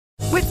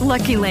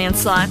Lucky Land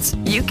Slots,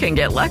 you can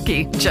get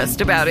lucky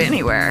just about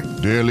anywhere.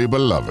 Dearly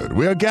beloved,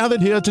 we are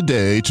gathered here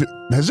today to...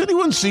 Has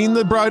anyone seen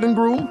the bride and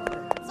groom?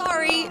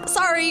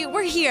 Sorry,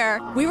 we're here.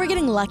 We were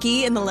getting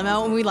lucky in the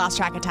limo and we lost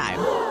track of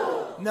time.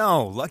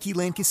 No, Lucky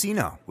Land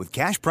Casino, with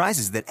cash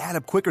prizes that add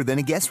up quicker than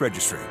a guest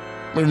registry.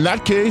 In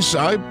that case,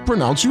 I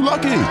pronounce you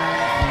lucky.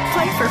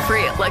 Play for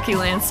free at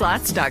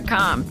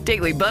LuckyLandSlots.com.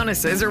 Daily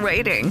bonuses are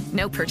waiting.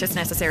 No purchase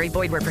necessary.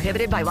 Void where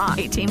prohibited by law.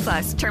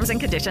 18+. Terms and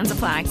conditions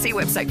apply. See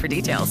website for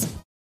details.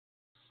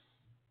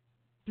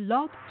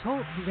 Blog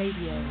Talk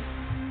Radio.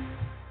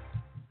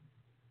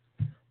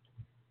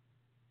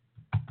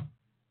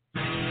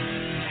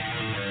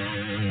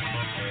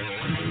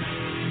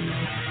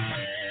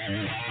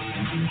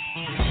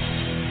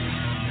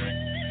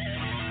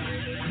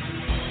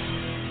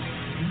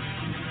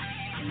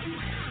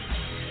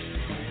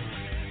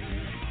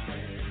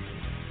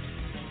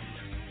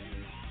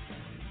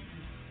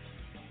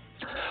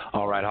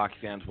 All right, hockey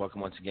fans,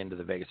 welcome once again to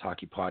the Vegas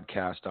Hockey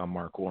Podcast. I'm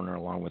Mark Warner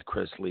along with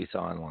Chris Lisa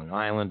on Long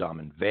Island. I'm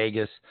in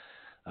Vegas.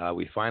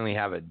 We finally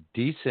have a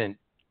decent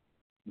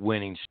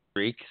winning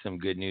streak. Some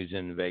good news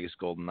in the Vegas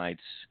Golden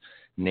Knights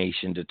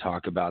nation to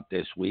talk about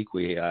this week.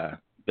 We've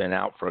been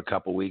out for a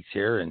couple weeks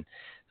here, and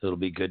it'll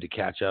be good to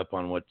catch up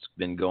on what's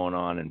been going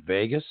on in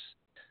Vegas.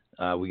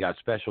 We got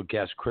special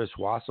guest Chris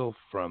Wassel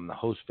from the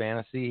Host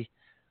Fantasy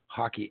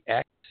Hockey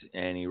X,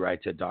 and he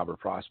writes at Dauber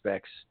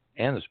Prospects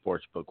and the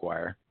Sportsbook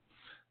Wire.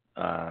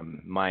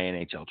 My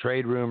NHL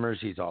Trade Rumors.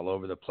 He's all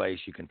over the place.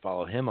 You can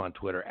follow him on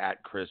Twitter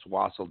at Chris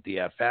Wassel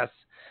DFS.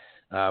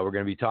 We're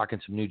going to be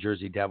talking some New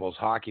Jersey Devils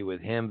hockey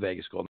with him.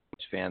 Vegas Golden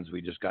Knights fans, we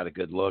just got a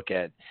good look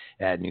at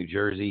New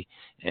Jersey,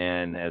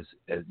 and as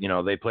you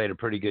know, they played a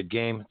pretty good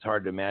game. It's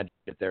hard to imagine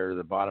if they're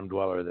the bottom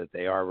dweller that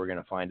they are. We're going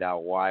to find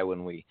out why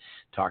when we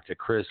talk to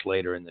Chris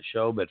later in the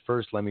show. But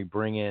first, let me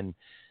bring in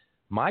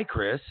my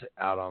Chris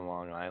out on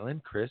Long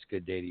Island. Chris,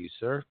 good day to you,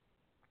 sir.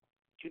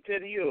 Good day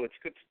to you. It's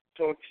good to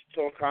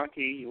talk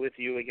hockey with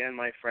you again,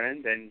 my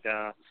friend. And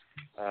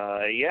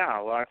yeah,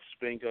 a lot's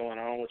been going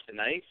on with the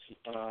Knights.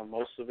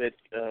 Most of it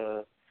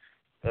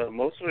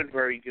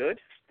very good.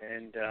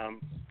 And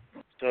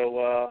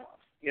so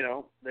you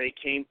know, they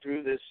came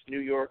through this New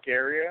York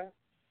area,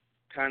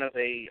 kind of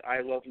a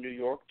I Love New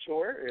York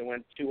tour. It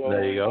went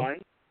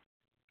 2-0-1.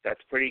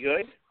 That's pretty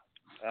good.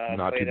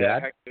 Not too played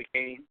bad.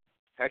 A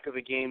heck of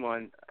a game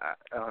on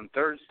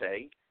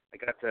Thursday. I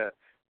got to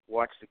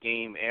watch the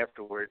game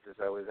afterwards as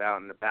I was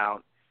out and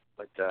about.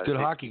 But good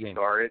hockey game.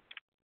 Started.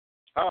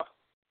 Oh,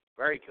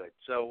 very good.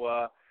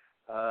 So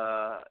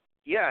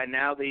yeah,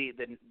 now the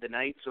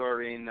Knights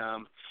are in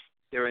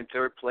they're in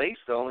third place.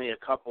 They're only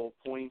a couple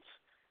points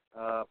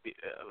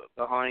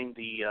behind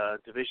the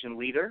division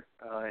leader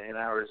in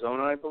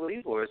Arizona, I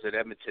believe, or is it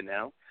Edmonton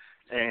now?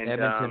 And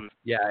Edmonton,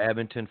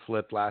 Edmonton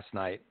flipped last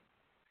night.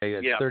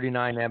 It's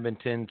 39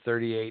 Edmonton,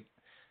 38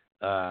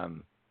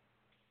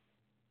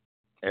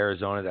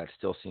 Arizona. That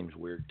still seems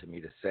weird to me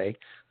to say.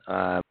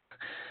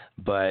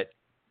 But,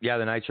 yeah,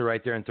 the Knights are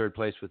right there in third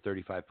place with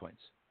 35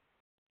 points.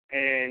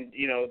 And,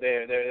 you know,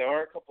 there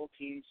are a couple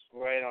teams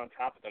right on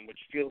top of them, which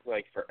feels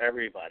like for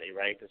everybody,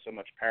 right? There's so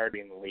much parity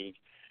in the league.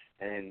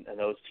 And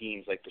those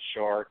teams like the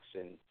Sharks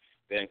and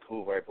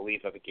Vancouver, I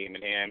believe, have a game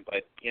in hand.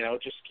 But, you know,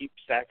 just keep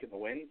stacking the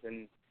wins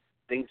and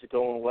things are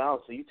going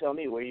well. So you tell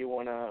me where you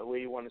want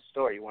to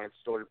start. You want to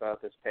start about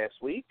this past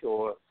week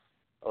or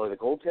the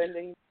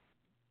goaltending?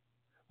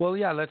 Well,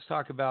 yeah, let's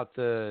talk about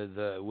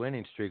the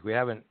winning streak. We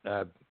haven't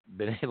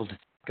been able to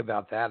talk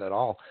about that at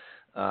all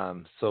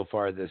so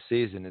far this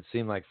season. It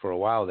seemed like for a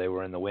while they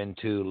were in the win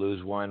 2,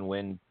 lose 1,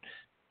 win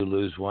 2,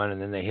 lose 1,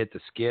 and then they hit the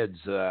skids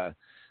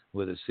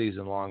with a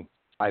season-long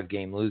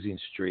 5-game losing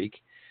streak.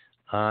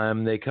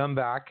 They come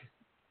back.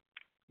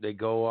 They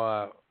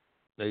go.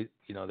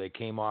 They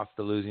came off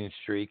the losing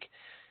streak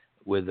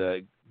with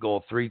a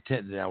goal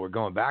 3-10. Now we're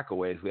going back a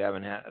ways. We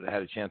haven't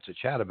had a chance to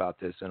chat about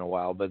this in a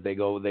while, but they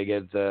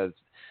get the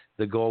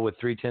goal with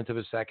 0.3 of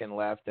a second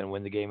left and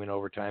win the game in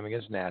overtime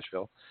against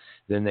Nashville.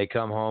 Then they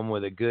come home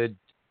with a good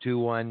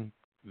 2-1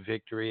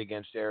 victory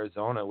against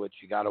Arizona, which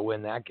you got to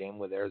win that game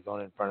with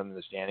Arizona in front of them in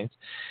the standings.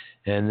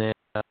 And then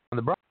on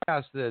the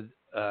broadcast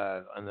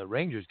on the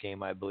Rangers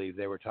game, I believe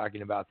they were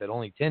talking about that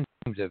only 10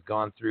 teams have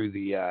gone through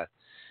the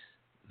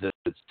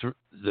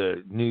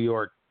New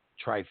York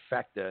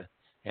trifecta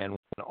and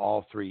won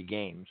all 3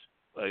 games,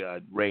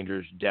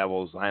 Rangers,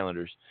 Devils,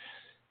 Islanders.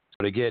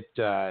 So to get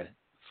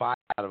 5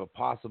 out of a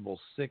possible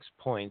 6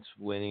 points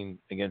winning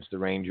against the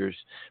Rangers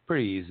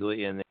pretty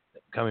easily, and then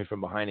coming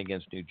from behind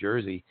against New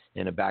Jersey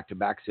in a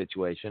back-to-back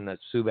situation.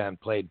 Subban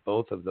played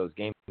both of those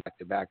games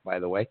back-to-back, by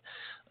the way,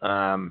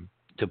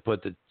 to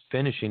put the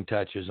finishing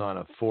touches on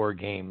a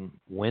 4-game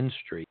win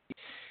streak.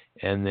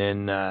 And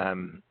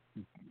then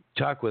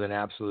Tuck with an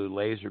absolute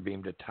laser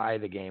beam to tie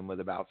the game with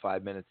about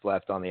 5 minutes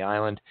left on the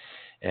island.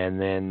 And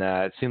then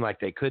it seemed like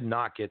they could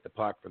not get the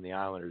puck from the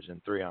Islanders in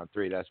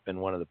 3-on-3. That's been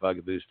one of the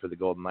bugaboos for the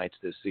Golden Knights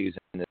this season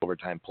in the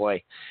overtime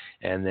play.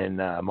 And then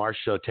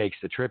Marchessault takes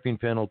the tripping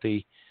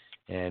penalty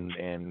and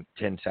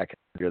 10 seconds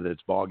later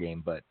it's ball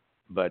game. But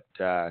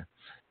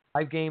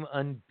 5-game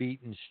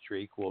unbeaten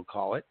streak, we'll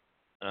call it,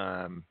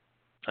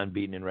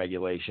 unbeaten in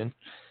regulation.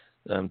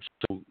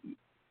 So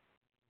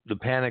the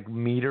panic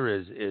meter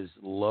is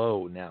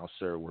low now,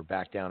 sir. We're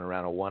back down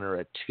around a 1 or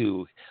a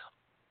 2.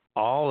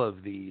 All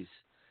of these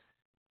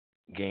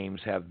games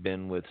have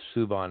been with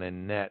Subban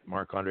in net.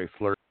 Marc-Andre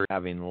Fleury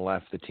having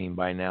left the team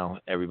by now.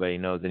 Everybody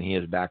knows that he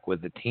is back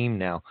with the team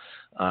now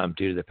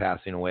due to the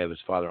passing away of his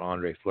father,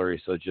 Andre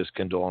Fleury. So just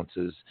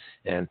condolences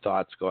and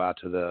thoughts go out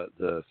to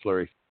the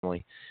Fleury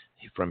family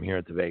from here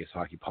at the Vegas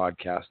Hockey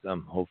Podcast.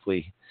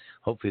 Hopefully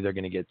they're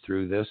going to get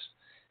through this.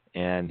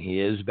 And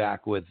he is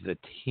back with the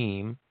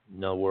team.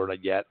 No word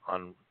yet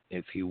on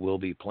if he will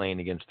be playing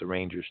against the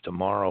Rangers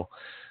tomorrow.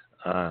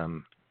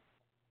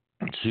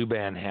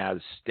 Subban has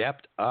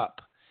stepped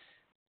up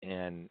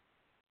and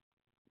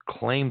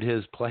claimed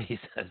his place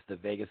as the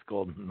Vegas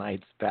Golden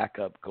Knights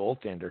backup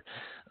goaltender.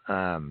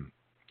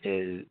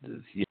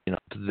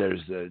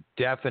 There's a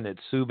definite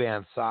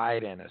Subban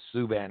side and a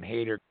Subban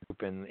hater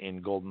group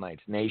in Golden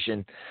Knights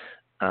Nation.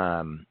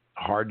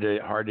 Hard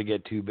to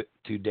get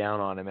too down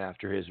on him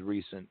after his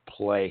recent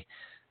play.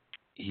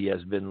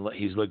 He's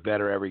looked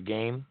better every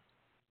game,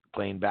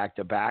 playing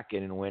back-to-back,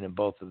 getting a win in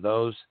both of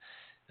those,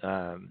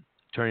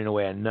 turning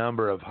away a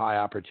number of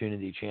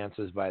high-opportunity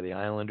chances by the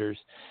Islanders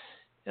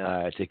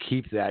to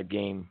keep that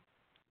game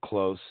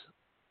close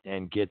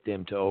and get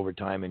them to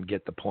overtime and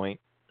get the point.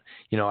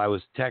 I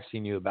was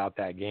texting you about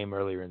that game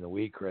earlier in the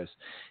week, Chris,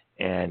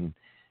 and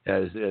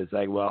it's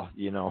like, well,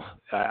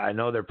 I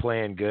know they're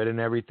playing good and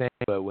everything,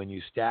 but when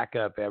you stack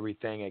up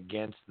everything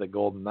against the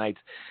Golden Knights,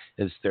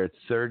 it's their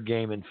third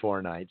game in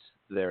 4 nights,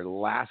 their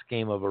last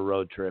game of a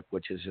road trip,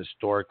 which is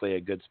historically a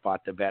good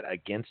spot to bet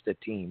against a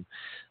team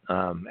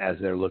as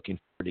they're looking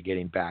forward to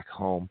getting back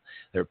home.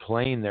 They're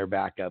playing their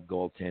backup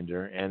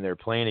goaltender, and they're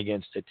playing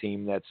against a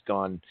team that's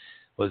gone,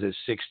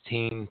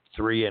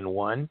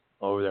 16-3-1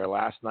 over their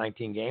last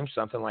 19 games,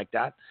 something like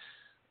that.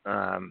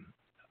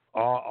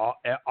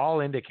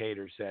 All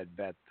indicators said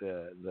bet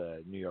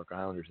the New York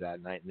Islanders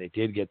that night, and they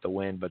did get the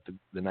win, but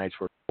the Knights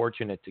were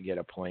fortunate to get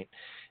a point.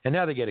 And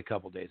now they get a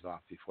couple days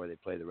off before they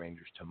play the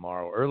Rangers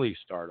tomorrow. Early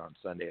start on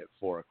Sunday at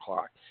 4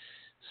 o'clock.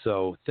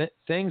 So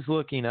things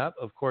looking up.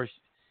 Of course,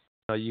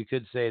 you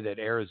could say that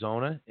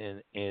Arizona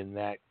in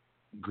that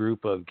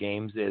group of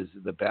games is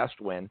the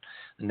best win.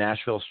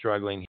 Nashville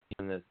struggling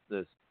in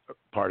this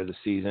part of the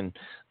season.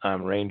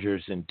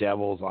 Rangers and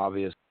Devils,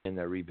 obviously, in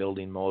their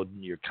rebuilding mode.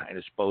 You're kind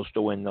of supposed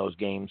to win those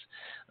games.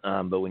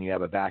 But when you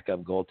have a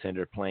backup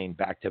goaltender playing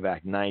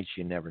back-to-back nights,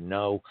 you never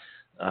know.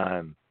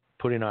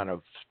 Putting on a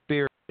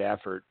spirited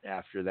effort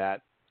after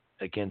that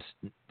against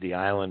the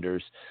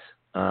Islanders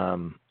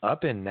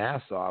up in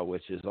Nassau,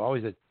 which is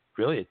always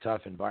really a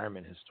tough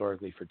environment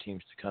historically for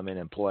teams to come in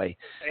and play.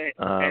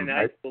 And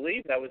I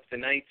believe that was the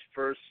Knights'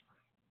 first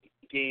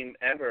game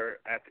ever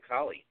at the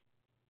Collie.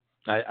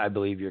 I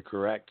believe you're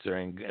correct, sir.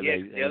 And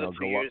the other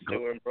 2 years they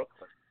were in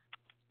Brooklyn.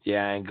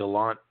 Yeah, and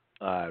Gallant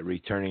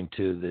returning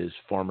to this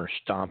former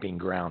stomping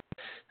ground.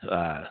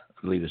 I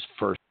believe his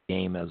first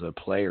game as a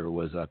player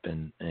was up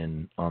in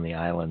on the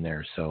island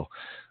there. So,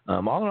 all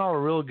in all, a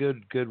real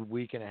good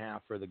week and a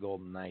half for the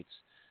Golden Knights.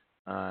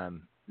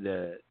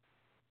 The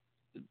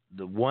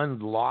one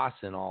loss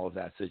in all of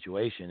that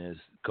situation is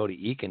Cody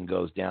Eakin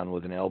goes down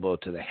with an elbow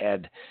to the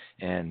head,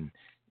 and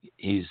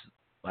he's,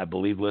 I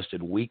believe,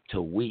 listed week to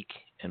week.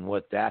 And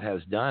what that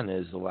has done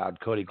is allowed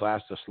Cody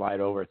Glass to slide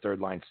over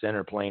third-line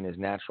center, playing his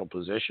natural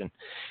position,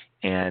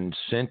 and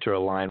center a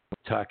line with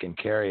Tuck and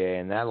Carrier,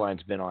 and that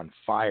line's been on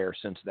fire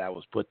since that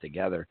was put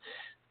together.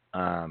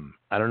 I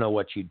don't know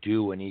what you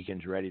do when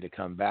Eakin's ready to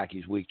come back.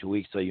 He's week to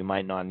week, so you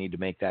might not need to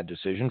make that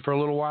decision for a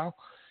little while.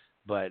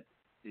 But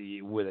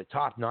with a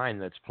top 9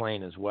 that's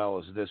playing as well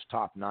as this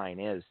top 9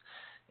 is,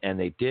 and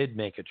they did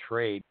make a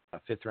trade, a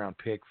 5th-round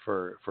pick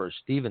for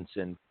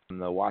Stevenson from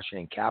the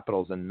Washington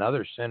Capitals,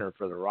 another center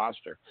for the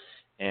roster,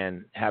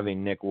 and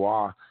having Nick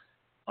Waugh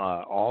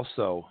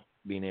also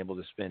being able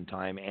to spend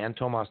time, and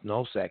Tomas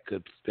Nosek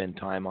could spend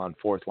time on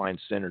 4th-line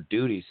center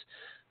duties.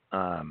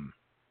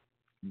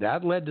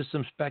 That led to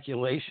some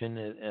speculation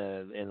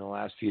in the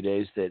last few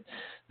days that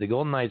the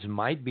Golden Knights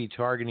might be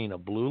targeting a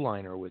blue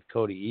liner with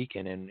Cody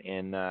Eakin.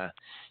 And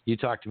you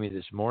talked to me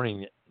this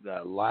morning,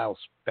 Lyle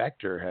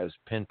Spector has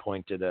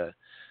pinpointed a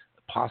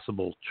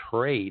possible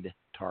trade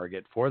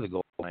target for the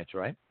Golden Knights,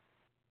 right?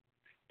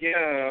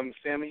 Yeah,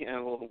 Sammy,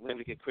 and we'll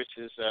maybe get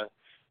Chris's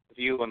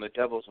view on the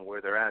Devils and where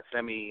they're at.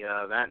 Sammy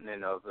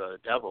Vatanen of the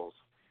Devils,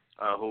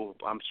 who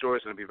I'm sure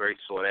is going to be very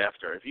sought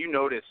after. If you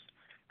notice,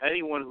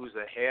 anyone who's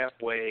a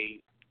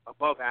halfway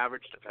above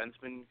average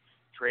defenseman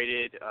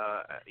traded,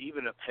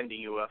 even a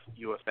pending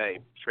UFA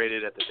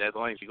traded at the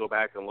deadline. If you go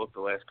back and look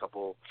the last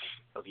couple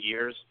of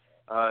years,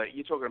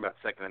 you're talking about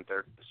second and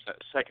third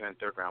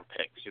round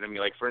picks. You know what I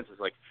mean? Like, for instance,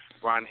 like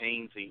Ron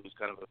Hainsey, who's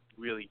kind of a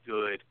really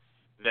good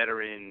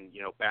veteran,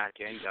 back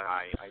end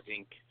guy. I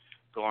think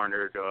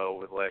garnered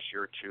over the last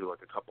year or two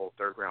like a couple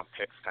third round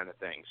picks kind of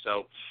thing.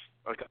 So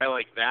a guy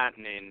like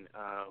Vatanen,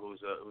 who's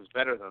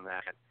better than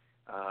that,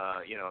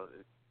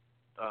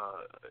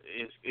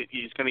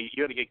 you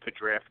got to get good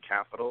draft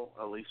capital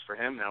at least for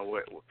him. Now,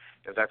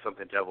 if that's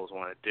something Devils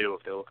want to do,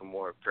 if they're looking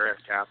more at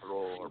draft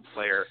capital or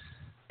player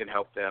can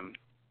help them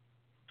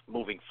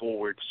moving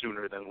forward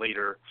sooner than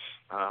later,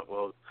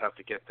 we'll have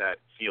to get that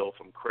feel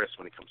from Chris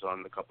when he comes on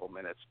in a couple of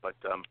minutes. But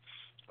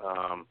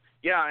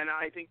yeah, and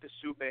I think the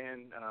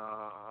Subban,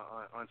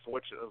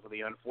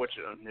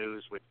 unfortunate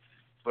news with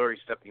Fleury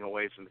stepping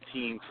away from the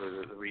team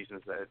for the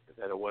reasons that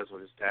it was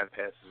with his dad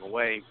passing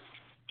away,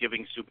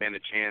 giving Subban a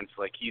chance,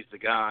 like he's the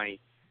guy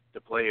to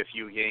play a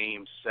few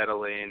games,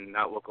 settle in,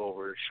 not look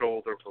over his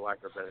shoulder, for lack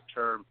of a better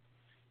term.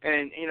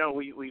 And,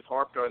 we've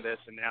harped on this,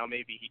 and now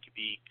maybe he could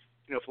be,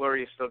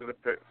 Fleury is still going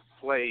to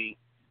play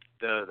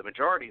the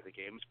majority of the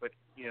games, but,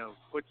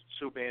 put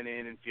Subban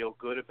in and feel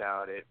good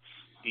about it,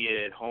 be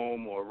it at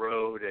home or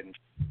road and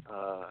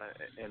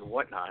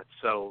whatnot.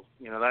 So,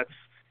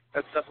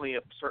 that's definitely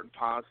a certain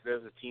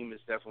positive. The team has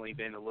definitely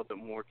been a little bit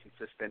more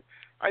consistent.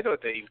 I thought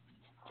they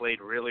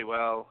played really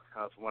well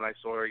from what I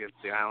saw against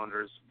the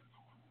Islanders.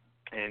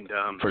 And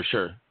for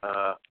sure.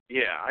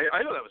 Yeah,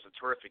 I thought that was a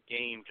terrific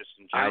game just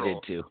in general. I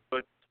did too.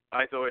 But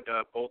I thought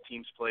both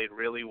teams played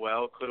really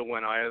well. Could have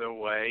went either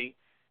way.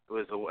 It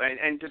was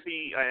and to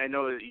be. I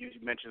know that you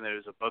mentioned there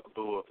was a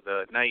bugaboo of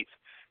the Knights.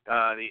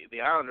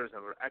 The Islanders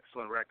have an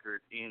excellent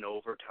record in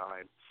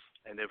overtime,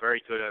 and they're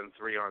very good on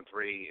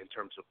 3-on-3 in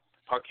terms of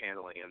puck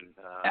handling and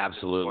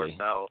absolutely.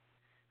 So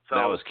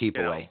that was keep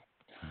away.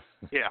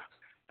 Yeah,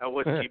 that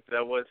was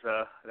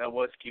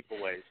keep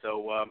away.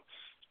 So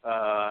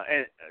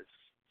and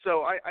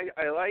so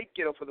I like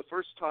for the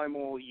first time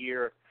all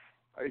year,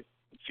 I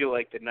feel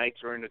like the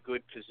Knights are in a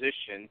good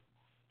position.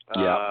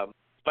 Yeah.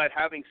 But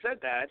having said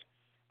that,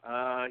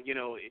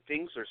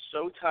 things are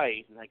so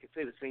tight, and I could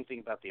say the same thing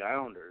about the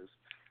Islanders.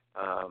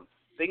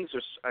 Things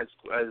are as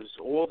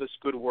all this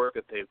good work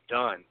that they've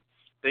done.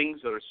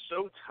 Things are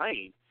so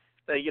tight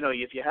that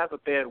if you have a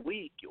bad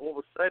week, all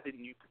of a sudden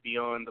you could be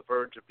on the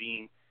verge of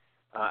being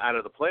out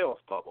of the playoff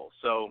bubble.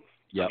 So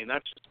yep. I mean,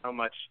 that's just how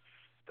much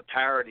the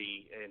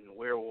parity and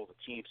where all the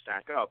teams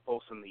stack up,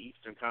 both in the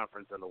Eastern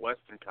Conference and the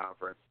Western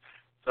Conference.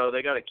 So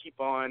they got to keep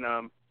it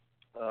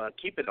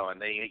on.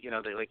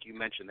 They like you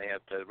mentioned, they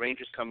have the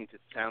Rangers coming to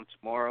town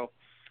tomorrow.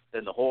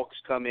 Then the Hawks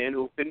come in,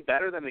 who've been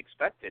better than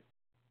expected.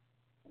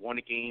 Won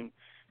a game,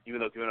 even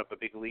though giving up a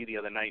big lead the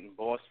other night in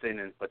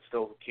Boston, but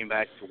still came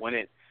back to win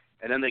it.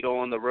 And then they go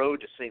on the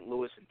road to St.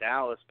 Louis and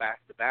Dallas back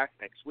to back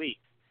next week.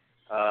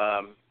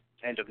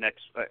 End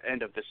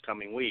of this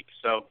coming week.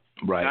 So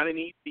right. not an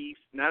easy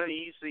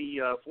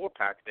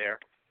 4-pack there.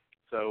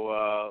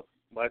 So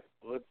but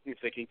if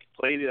they can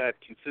play that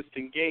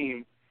consistent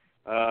game,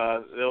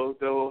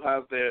 they'll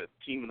have their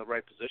team in the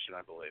right position,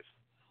 I believe.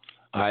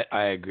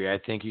 I agree. I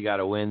think you got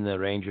to win the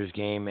Rangers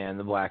game and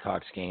the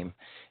Blackhawks game,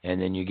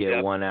 and then you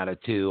get 1 out of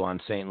 2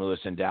 on St. Louis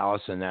and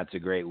Dallas, and that's a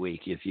great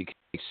week. If you can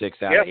take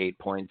 6 out of 8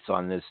 points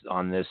on this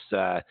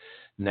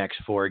next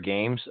 4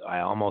 games, I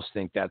almost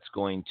think that's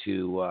going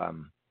to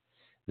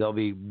they'll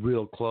be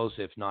real close,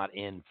 if not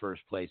in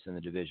first place in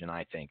the division.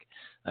 I think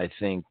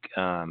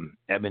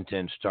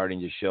Edmonton's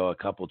starting to show a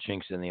couple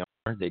chinks in the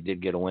armor. They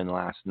did get a win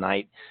last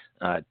night,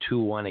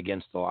 2-1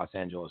 against the Los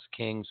Angeles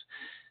Kings.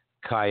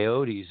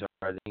 Coyotes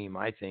are the team,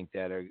 I think,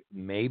 that are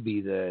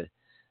maybe the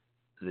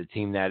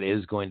team that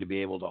is going to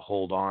be able to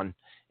hold on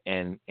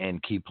and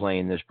keep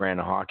playing this brand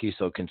of hockey.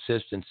 So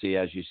consistency,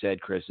 as you said,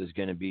 Chris, is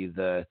going to be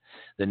the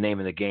name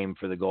of the game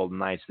for the Golden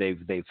Knights.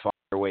 They've fought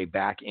their way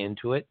back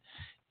into it,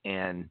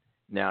 and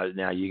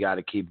now you got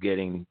to keep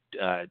getting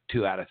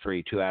 2 out of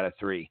 3, 2 out of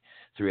 3,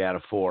 3 out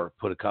of 4.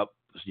 Put a cup.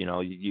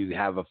 You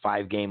have a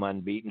 5-game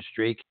unbeaten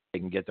streak. They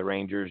can get the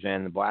Rangers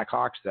and the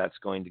Blackhawks. That's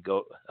going to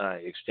go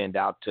extend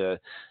out to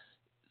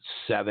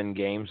 7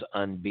 games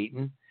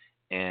unbeaten,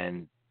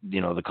 and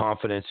the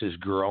confidence is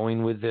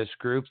growing with this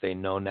group. They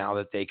know now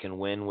that they can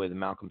win with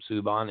Malcolm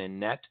Subban in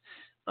net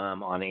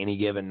on any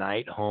given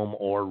night, home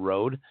or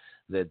road.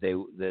 That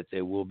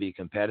they will be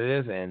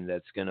competitive, and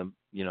that's going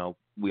to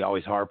we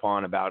always harp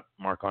on about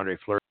Marc-Andre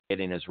Fleury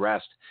getting his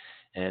rest,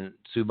 and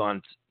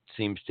Subban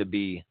seems to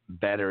be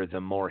better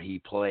the more he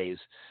plays.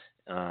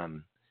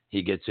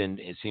 He gets in.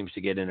 It seems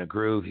to get in a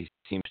groove. He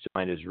seems to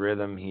find his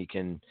rhythm.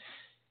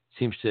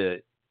 Seems to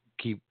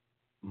keep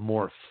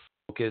more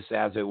focus,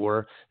 as it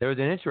were. There was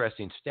an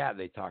interesting stat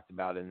they talked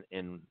about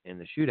in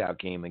the shootout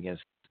game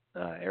against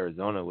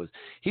Arizona. Was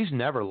he's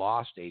never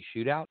lost a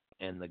shootout,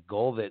 and the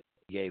goal that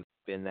he gave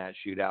in that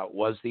shootout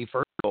was the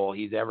first goal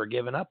he's ever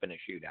given up in a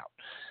shootout.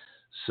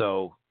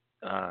 So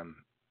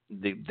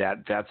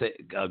that's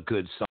a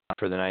good sign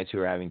for the Knights, who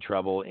are having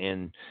trouble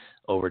in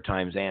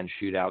overtimes and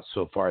shootouts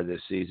so far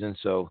this season.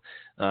 So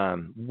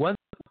one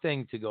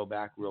thing to go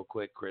back real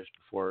quick, Chris,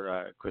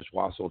 before Chris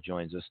Wassel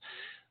joins us,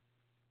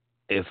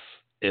 if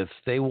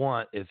they're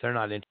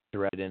not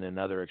interested in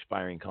another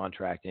expiring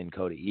contract in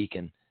Cody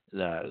Eakin,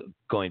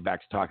 going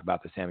back to talk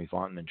about the Sammy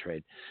Fontenman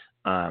trade,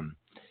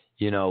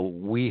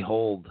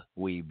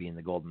 we being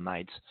the Golden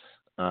Knights,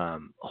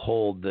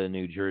 hold the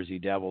New Jersey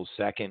Devils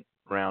 2nd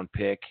round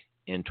pick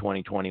in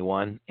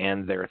 2021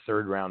 and their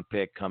third-round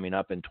pick coming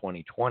up in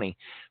 2020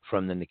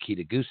 from the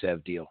Nikita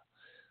Gusev deal.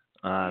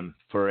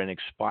 For an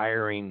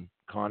expiring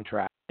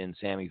contract in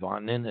Sammy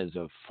Vatanen is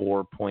a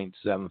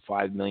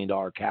 $4.75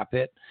 million cap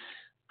hit.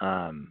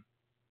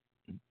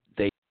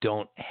 They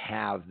don't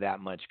have that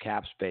much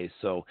cap space.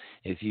 So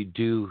if you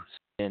do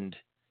send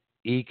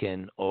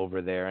Eakin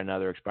over there,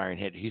 another expiring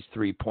hit, he's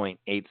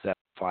 3.875,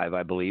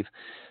 I believe.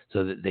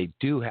 So that they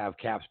do have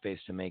cap space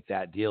to make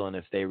that deal. And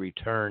if they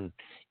return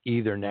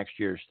either next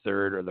year's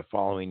third or the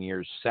following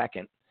year's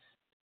second,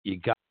 you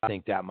got to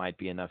think that might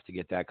be enough to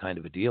get that kind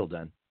of a deal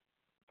done.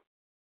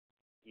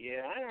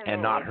 Yeah, I don't know.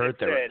 And not hurt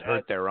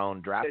their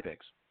own draft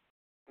picks.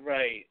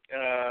 Right.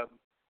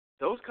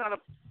 Those kind of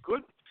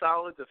good,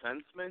 solid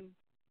defensemen.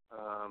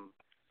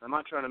 I'm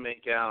not trying to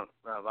make out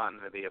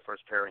Vatanen to be a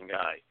first pairing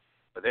guy,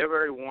 but they're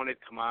very wanted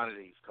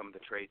commodities come the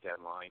trade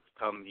deadline,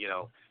 come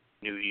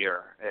New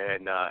Year,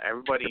 and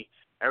everybody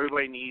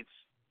needs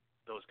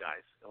those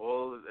guys.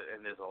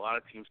 And there's a lot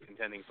of teams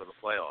contending for the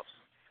playoffs.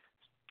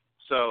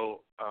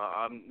 So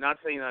I'm not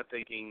saying that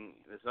thinking.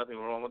 There's nothing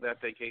wrong with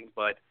that thinking,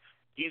 but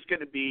he's going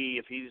to be,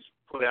 if he's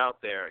put out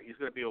there, he's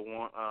going to be a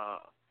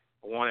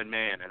wanted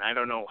man. And I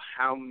don't know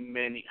how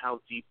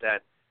deep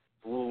that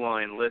blue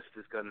line list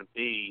is going to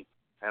be.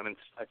 I've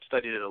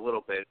studied it a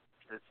little bit.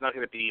 It's not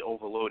going to be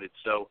overloaded.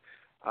 So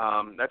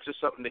that's just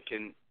something to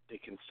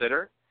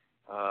consider.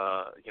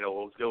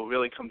 It'll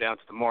really come down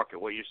to the market.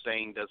 What you're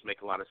saying does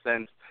make a lot of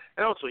sense.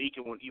 And also,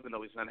 Eakin, even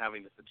though he's not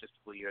having the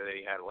statistical year that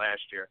he had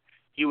last year,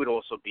 he would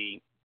also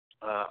be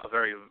a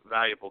very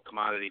valuable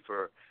commodity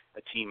for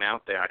a team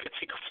out there. I could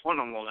think of one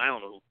on Long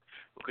Island who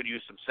could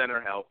use some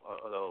center help,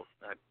 although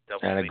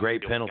and a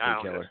great penalty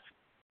killer.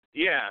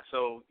 Yeah,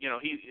 so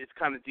it's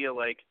kind of deal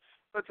like,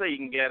 let's say you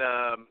can get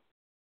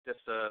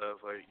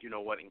for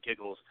in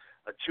giggles,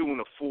 a 2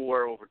 and a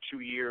 4 over 2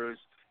 years,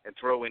 and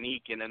throw in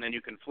Eakin, and then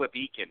you can flip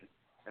Eakin,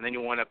 and then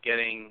you wind up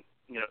getting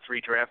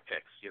 3 draft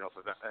picks,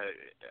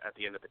 at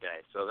the end of the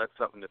day. So that's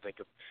something to think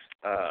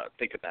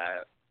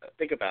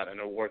about, and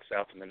it works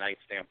out from the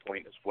Knights'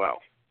 standpoint as well.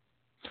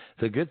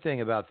 The good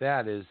thing about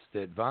that is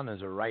that Vatanen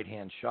is a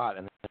right-hand shot,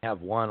 and they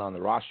have one on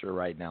the roster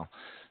right now.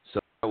 So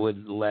I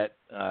would let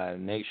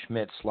Nate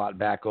Schmidt slot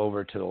back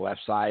over to the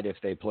left side if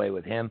they play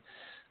with him,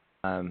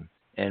 and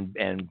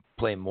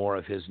play more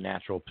of his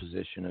natural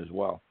position as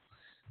well.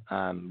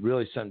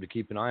 Really something to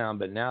keep an eye on.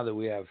 But now that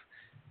we have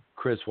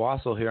Chris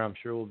Wassel here, I'm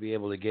sure we'll be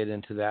able to get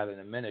into that in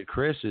a minute.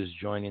 Chris is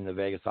joining the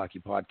Vegas Hockey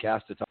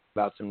Podcast to talk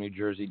about some New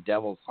Jersey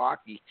Devils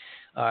hockey.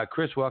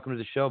 Chris, welcome to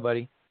the show,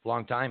 buddy.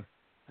 Long time.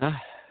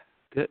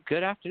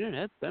 Good afternoon.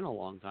 It's been a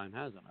long time,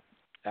 hasn't it?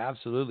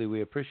 Absolutely.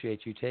 We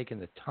appreciate you taking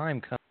the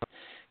time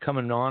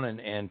coming on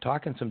and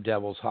talking some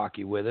Devils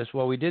hockey with us.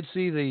 Well, we did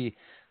see the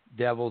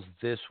Devils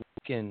this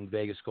week in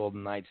Vegas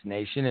Golden Knights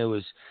Nation. It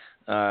was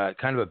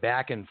kind of a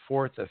back and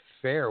forth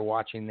affair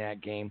watching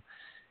that game.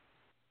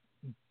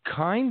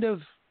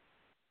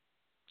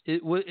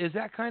 Is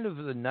that kind of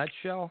the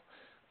nutshell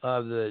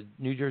of the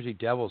New Jersey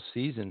Devils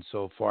season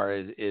so far?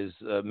 Is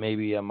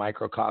maybe a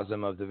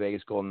microcosm of the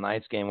Vegas Golden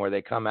Knights game, where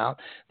they come out,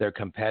 they're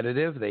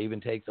competitive, they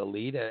even take the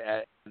lead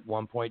at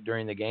one point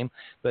during the game,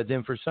 but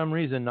then for some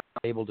reason not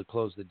able to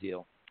close the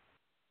deal.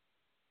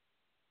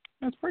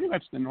 That's pretty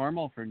much the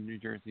normal for New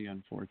Jersey,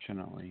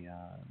 unfortunately.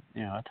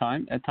 At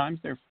times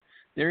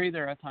they're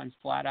either at times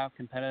flat out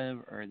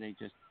competitive, or they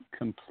just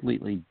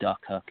completely duck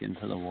hook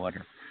into the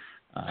water.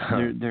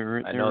 I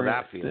know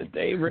that feeling.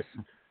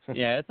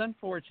 Yeah, it's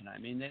unfortunate. I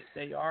mean,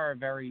 they are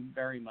very,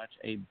 very much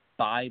a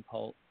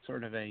bipolar,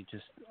 sort of a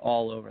just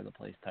all over the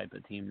place type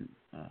of team,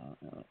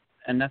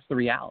 and that's the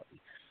reality.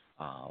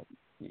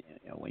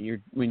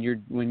 When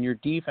your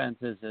defense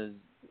is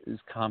as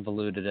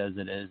convoluted as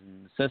it is,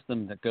 and the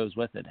system that goes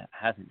with it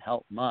hasn't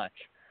helped much.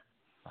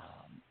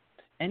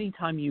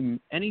 Anytime you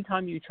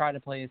try to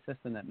play a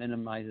system that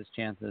minimizes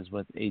chances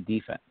with a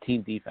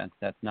team defense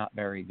that's not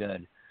very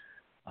good,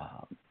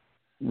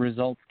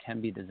 results can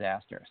be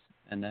disastrous.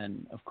 And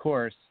then, of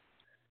course,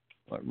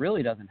 what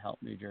really doesn't help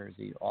New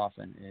Jersey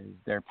often is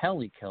their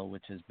penalty kill,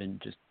 which has been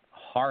just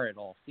horrid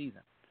all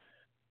season.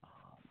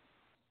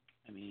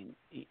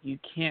 You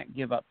can't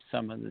give up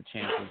some of the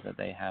chances that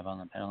they have on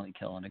the penalty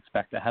kill and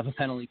expect to have a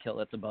penalty kill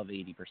that's above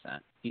 80%.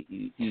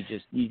 You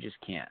just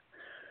can't.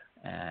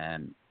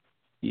 And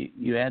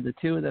you add the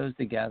two of those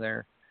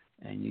together,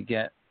 and you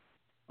get,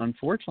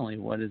 unfortunately,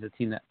 what is a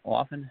team that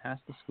often has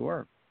to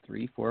score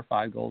 3, 4,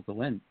 5 goals to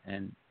win,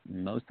 and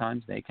most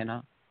times they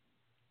cannot.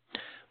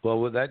 Well,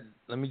 with that,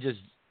 let me just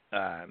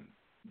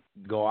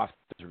go off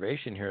the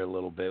reservation here a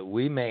little bit.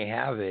 We may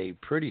have a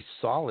pretty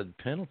solid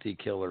penalty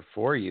killer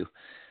for you.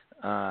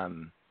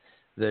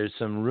 There's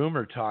some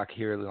rumor talk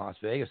here in Las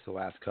Vegas the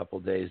last couple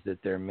of days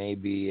that there may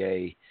be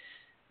a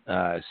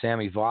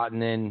Sammy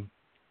Vatanen,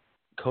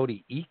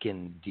 Cody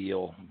Eakin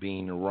deal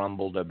being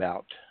rumbled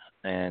about,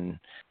 and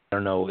I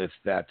don't know if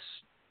that's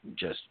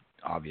just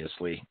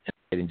obviously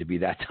getting to be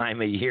that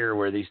time of year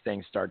where these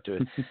things start to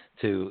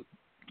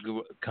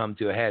come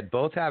to a head.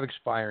 Both have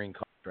expiring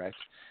contracts.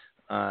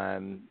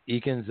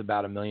 Eakin's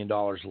about $1 million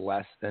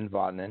less than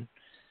Vatanen.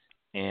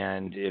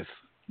 And if,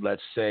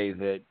 let's say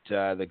that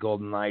the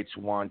Golden Knights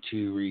want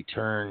to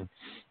return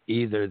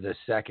either the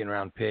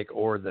second-round pick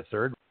or the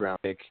third-round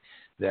pick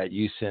that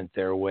you sent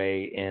their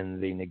way in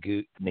the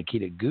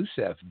Nikita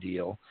Gusev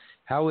deal,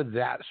 how would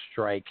that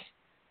strike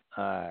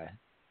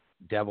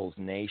Devils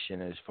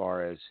Nation as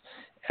far as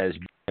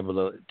being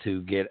able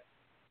to get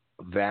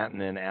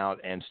Vatanen out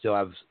and still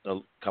have a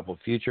couple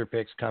future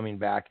picks coming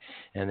back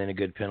and then a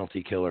good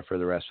penalty killer for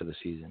the rest of the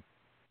season?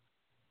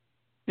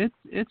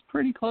 It's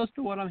pretty close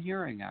to what I'm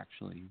hearing,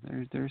 actually.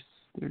 There's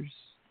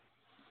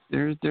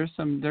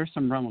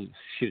some rumblings.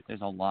 Shoot,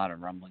 there's a lot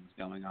of rumblings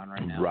going on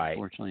right now. Right.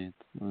 Unfortunately,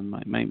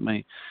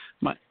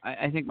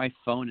 I think my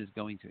phone is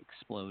going to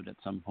explode at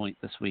some point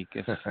this week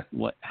if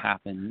what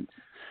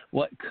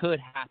could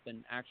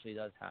happen actually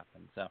does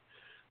happen. So,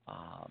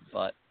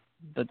 but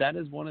that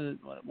is one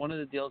of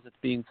the deals that's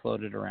being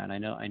floated around. I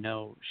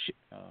know.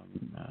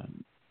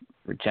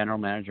 General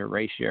Manager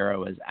Ray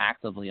Shero is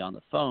actively on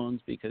the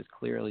phones because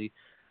clearly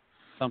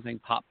something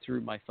popped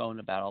through my phone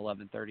about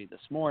 11:30 this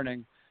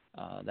morning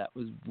that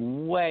was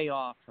way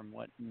off from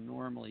what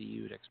normally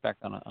you'd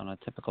expect on a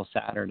typical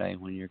Saturday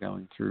when you're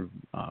going through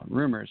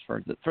rumors.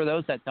 For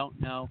those that don't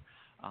know,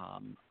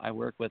 I'll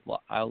work with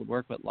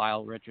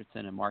Lyle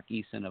Richardson and Mark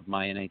Eason of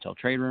My NHL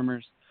Trade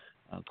Rumors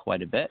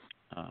quite a bit.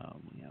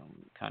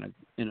 Kind of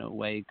in a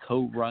way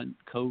co-run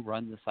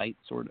the site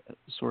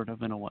sort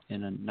of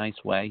in a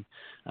nice way,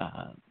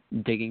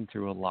 digging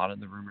through a lot of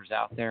the rumors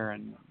out there.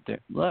 And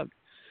look,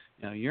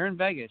 you're in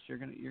Vegas, you're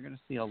gonna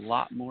see a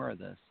lot more of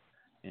this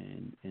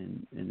in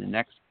the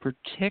next,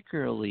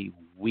 particularly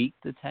week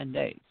to 10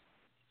 days,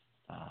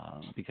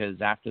 because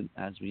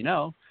as we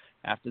know,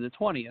 after the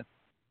 20th,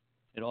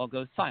 it all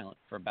goes silent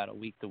for about a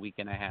week to week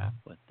and a half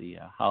with the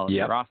holiday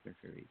roster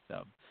series.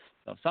 So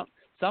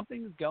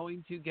something's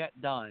going to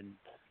get done.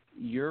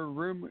 Your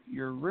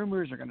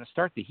rumors are going to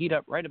start to heat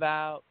up right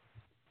about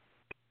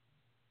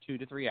 2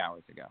 to 3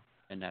 hours ago,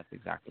 and that's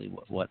exactly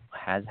what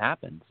has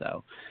happened.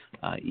 So,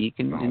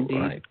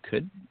 Eakin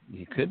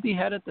could be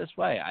headed this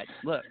way. I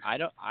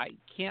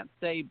can't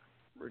say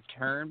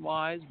return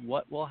wise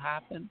what will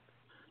happen,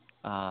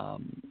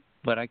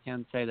 but I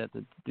can say that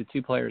the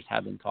two players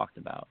have been talked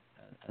about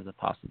as a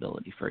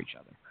possibility for each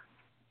other.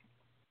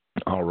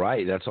 All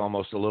right, that's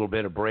almost a little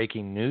bit of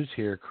breaking news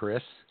here,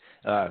 Chris.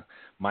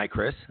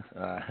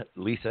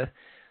 Lisa,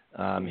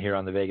 here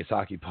on the Vegas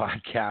Hockey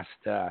Podcast.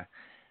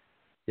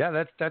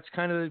 That's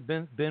kind of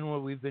been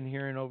what we've been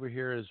hearing over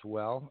here as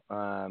well.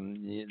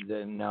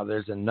 Now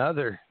there's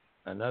another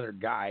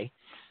guy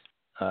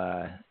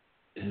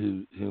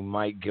who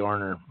might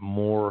garner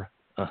more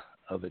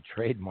of a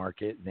trade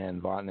market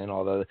than Vatanen,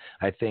 although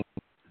I think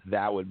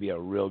that would be a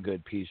real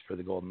good piece for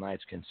the Golden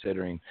Knights,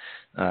 considering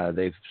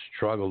they've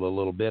struggled a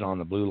little bit on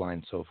the blue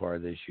line so far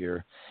this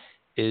year.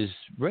 Is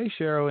Ray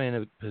Shero in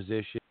a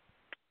position?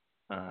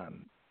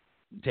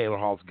 Taylor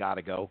Hall's got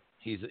to go.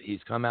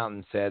 He's come out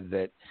and said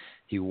that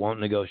he won't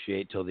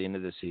negotiate till the end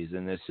of the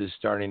season. This is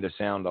starting to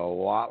sound a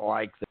lot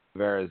like the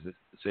Tavares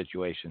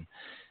situation.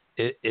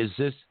 Is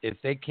this, if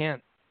they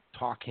can't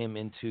talk him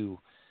into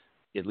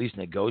at least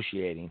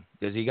negotiating,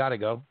 does he got to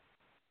go?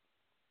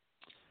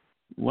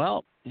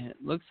 Well, it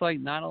looks like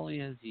not only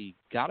has he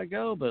got to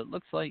go, but it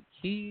looks like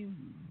he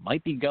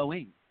might be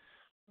going.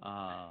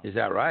 Is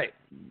that right?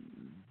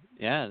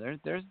 Yeah,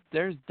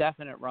 there's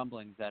definite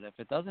rumblings that if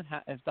it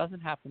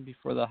doesn't happen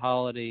before the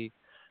holiday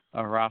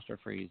roster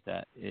freeze,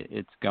 that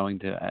it's going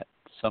to at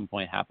some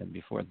point happen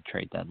before the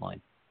trade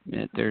deadline.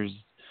 There's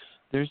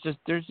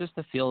just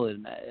a feel of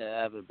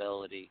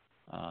inevitability.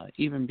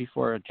 Even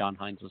before John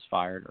Hines was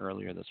fired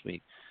earlier this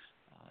week,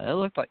 it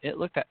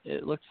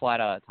looked flat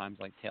out at times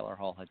like Taylor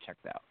Hall had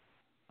checked out.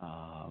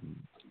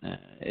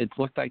 It's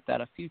looked like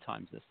that a few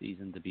times this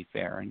season, to be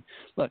fair. And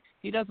look,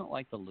 he doesn't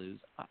like to lose.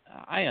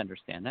 I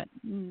understand that.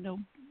 No,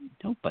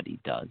 nobody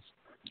does.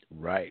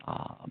 Right.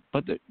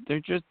 But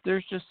there's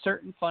just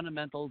certain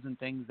fundamentals and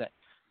things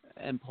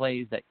and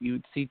plays that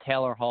you'd see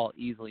Taylor Hall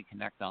easily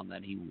connect on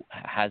that he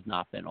has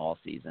not been all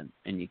season.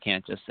 And you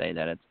can't just say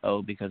that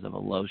it's because of a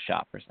low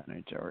shot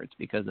percentage, or it's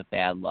because of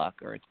bad luck,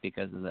 or it's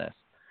because of this.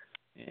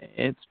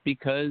 It's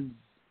because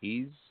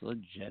he's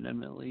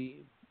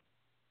legitimately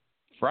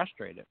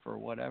frustrated for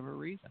whatever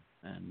reason.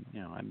 And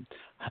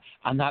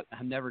I'm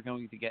never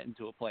going to get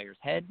into a player's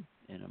head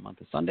in a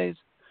month of Sundays,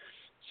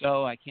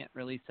 so I can't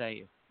really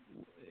say if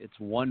it's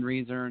one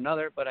reason or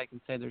another, but I can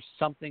say there's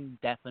something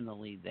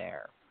definitely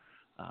there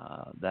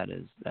that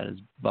is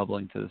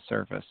bubbling to the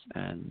surface.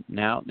 And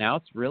now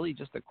it's really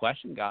just a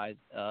question, guys,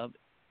 of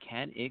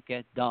can it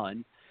get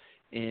done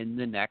in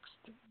the next,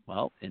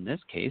 well, in this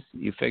case,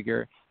 you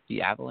figure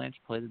the Avalanche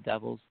play the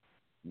Devils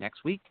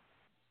next week.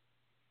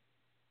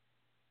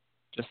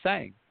 Just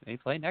saying. They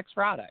play next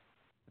Friday.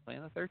 They play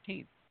on the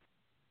 13th.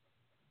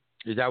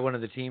 Is that one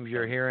of the teams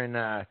you're hearing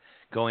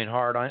going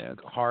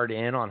hard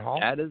in on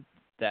Hall? That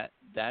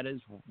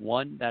is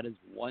one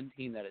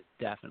team that is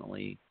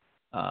definitely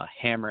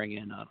hammering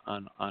in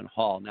on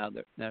Hall. Now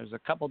there's a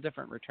couple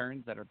different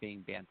returns that are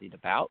being bandied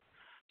about.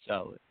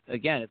 So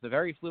again, it's a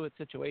very fluid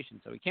situation.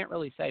 So we can't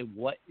really say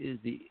what is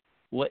the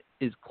what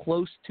is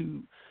close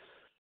to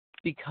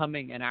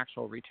becoming an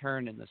actual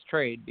return in this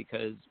trade,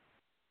 because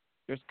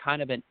there's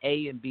kind of an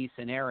A and B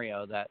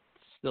scenario that's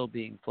still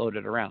being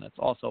floated around. That's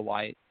also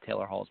why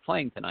Taylor Hall is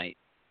playing tonight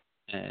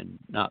and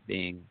not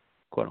being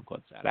quote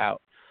unquote sat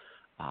out.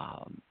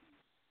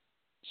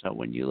 So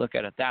when you look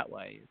at it that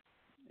way,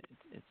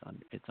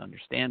 it's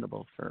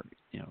understandable for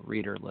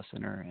reader,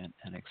 listener,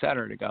 and et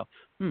cetera to go,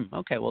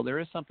 okay, well there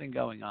is something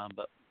going on,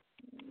 but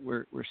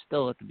we're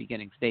still at the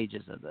beginning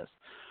stages of this,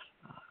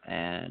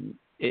 and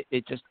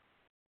it just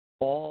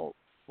all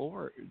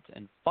forwards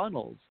and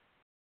funnels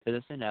to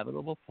this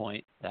inevitable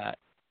point that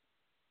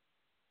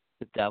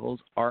the Devils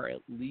are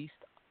at least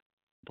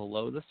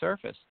below the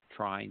surface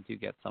trying to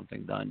get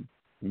something done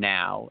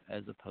now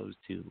as opposed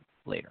to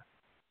later.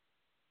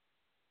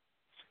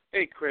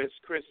 Hey, Chris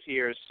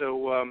here.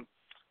 So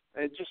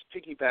just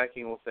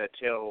piggybacking off that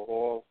Taylor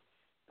Hall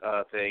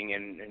thing,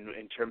 and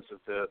in terms of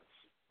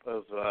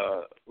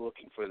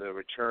looking for the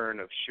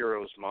return of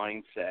Shiro's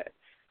mindset,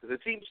 because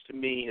it seems to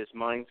me his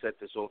mindset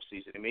this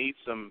offseason, he made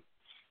some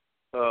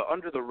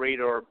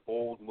under-the-radar,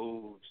 bold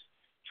moves,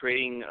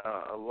 trading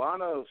a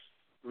lot of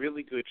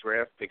really good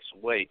draft picks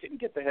away. Didn't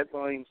get the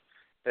headlines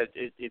that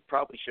it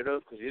probably should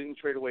have, because he didn't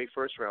trade away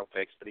first-round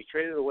picks, but he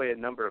traded away a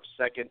number of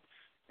second-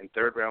 and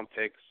third-round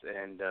picks,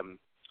 and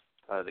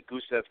the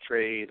Gusev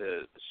trade,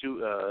 the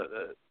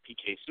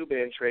PK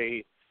Subban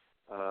trade,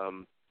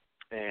 and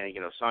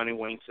signing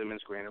Wayne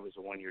Simmons, granted it was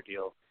a one-year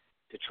deal,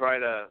 to try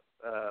to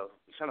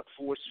kind of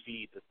force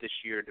feed that this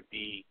year to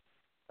be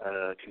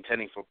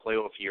contending for a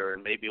playoff year,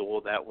 and maybe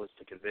all that was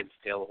to convince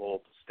Taylor Hall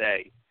to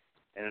stay,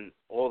 and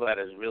all that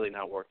has really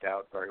not worked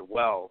out very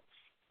well.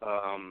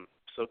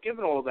 So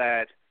given all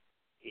that,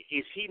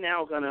 is he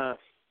now going to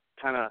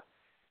kind of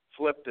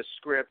flip the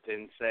script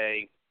and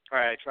say, all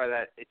right, I tried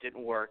that, it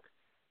didn't work,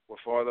 we're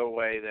farther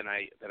away than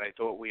I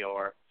thought we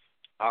are,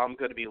 I'm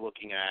going to be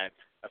looking at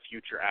a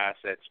future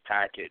assets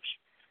package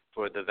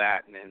for the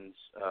Vatanens,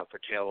 for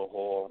Taylor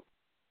Hall,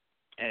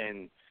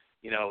 and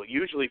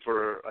usually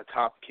for a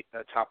top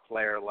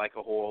player like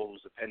a Hall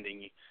who's a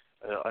pending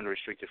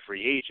unrestricted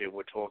free agent,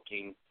 we're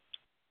talking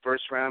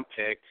first round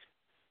pick,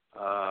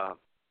 a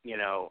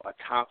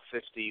top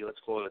 50, let's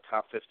call it a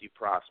top 50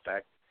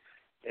 prospect,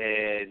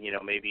 and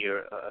maybe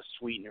a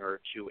sweetener or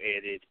two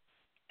added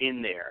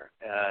in there.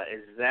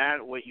 Is that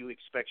what you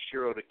expect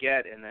Shiro to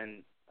get? And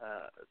then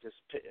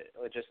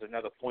just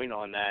another point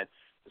on that,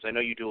 because I know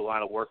you do a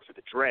lot of work for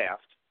the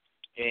draft,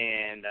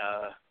 and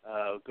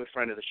a good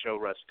friend of the show,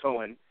 Russ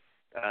Cohen,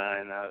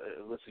 and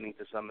listening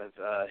to some of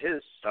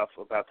his stuff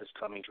about this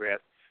coming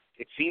draft,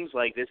 it seems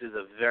like this is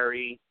a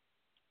very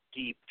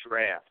deep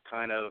draft,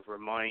 kind of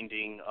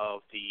reminding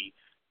of the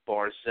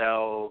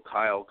Barzell,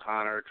 Kyle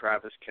Connor,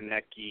 Travis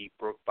Konecny,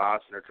 Brooke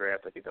Bosner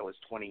draft. I think that was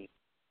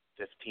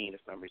 2015,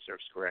 if memory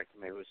serves correct.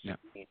 Maybe it was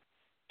 16.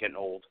 Getting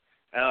old.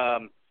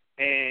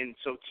 And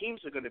so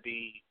teams are going to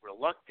be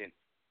reluctant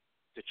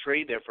to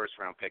trade their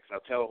first-round picks. Now,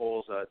 Taylor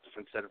Hall's a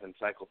different set of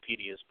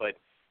encyclopedias, but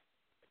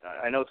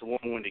I know it's a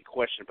long-winded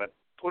question, but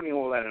putting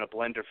all that in a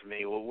blender for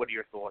me, well, what are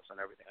your thoughts on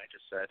everything I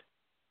just said?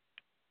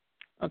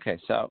 Okay,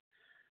 so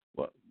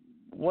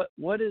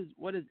what is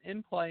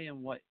in play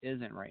and what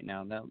isn't right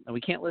now? Now, we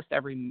can't list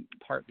every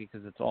part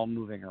because it's all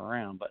moving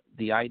around, but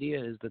the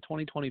idea is the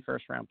 2020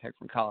 first-round pick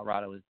from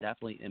Colorado is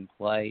definitely in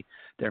play.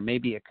 There may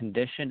be a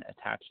condition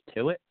attached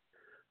to it,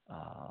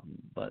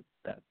 but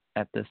that,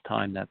 at this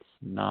time that's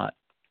not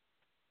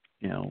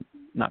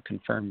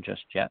confirmed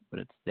just yet, but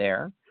it's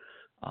there.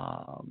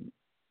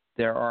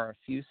 There are a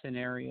few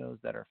scenarios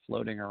that are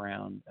floating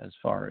around as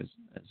far as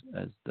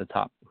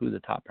who the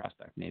top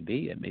prospect may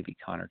be. It may be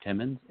Connor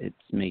Timmins. It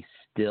may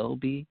still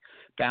be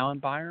Bowen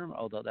Byram,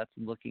 although that's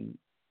looking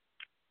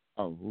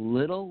a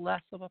little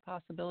less of a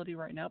possibility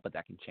right now, but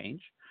that can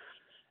change.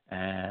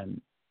 And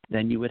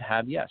then you would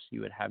have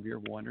your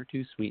one or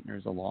two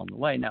sweeteners along the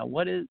way. Now,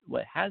 what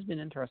has been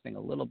interesting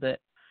a little bit,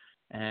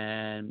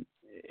 and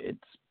it's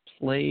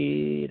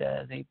played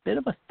as a bit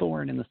of a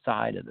thorn in the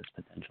side of this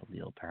potential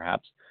deal,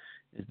 perhaps,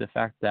 is the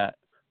fact that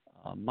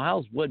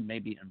Miles Wood may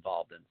be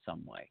involved in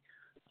some way.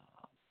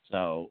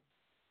 So,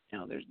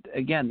 there's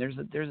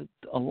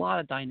a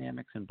lot of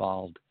dynamics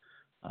involved.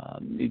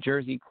 New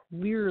Jersey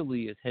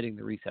clearly is hitting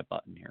the reset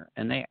button here,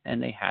 and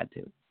they had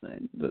to.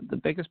 The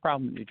biggest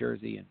problem in New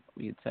Jersey, and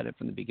we had said it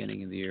from the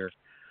beginning of the year,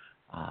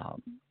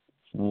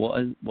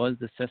 was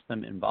the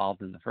system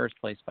involved in the first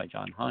place by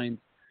John Hines,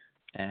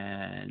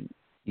 and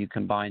you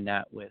combine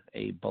that with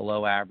a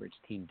below-average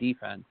team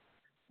defense,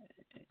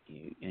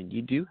 and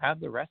you do have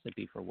the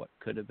recipe for what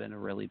could have been a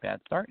really bad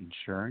start, and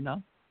sure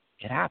enough,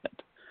 it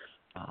happened.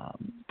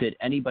 Did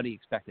anybody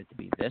expect it to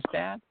be this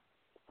bad?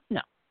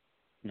 No.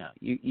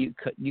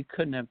 You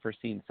couldn't have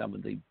foreseen some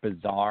of the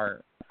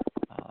bizarre,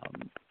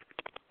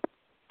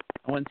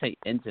 I wouldn't say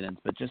incidents,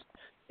 but just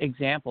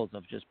examples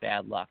of just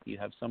bad luck. You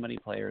have so many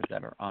players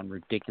that are on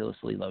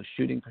ridiculously low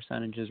shooting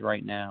percentages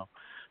right now.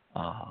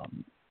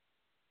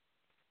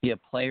 You have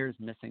players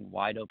missing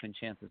wide open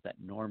chances that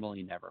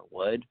normally never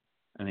would.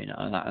 I mean,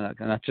 I'm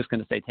not just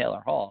going to say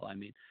Taylor Hall. I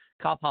mean,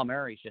 Kyle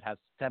Palmieri should have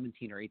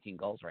 17 or 18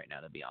 goals right now,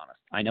 to be honest.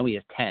 I know he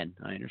has 10.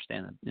 I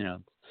understand that,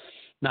 it's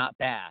not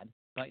bad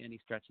by any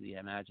stretch of the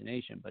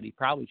imagination, but he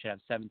probably should have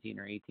 17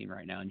 or 18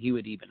 right now, and he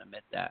would even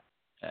admit that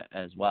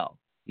as well.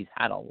 He's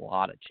had a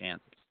lot of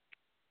chances.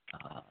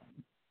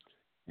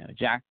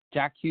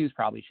 Jack Hughes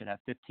probably should have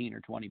 15 or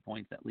 20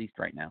 points at least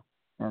right now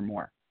or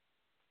more,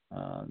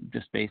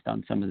 just based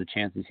on some of the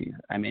chances he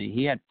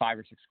had 5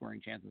 or 6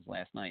 scoring chances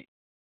last night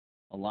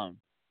alone,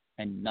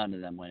 and none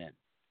of them went in.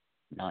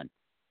 None.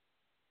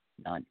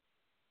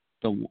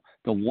 The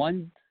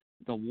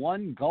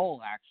one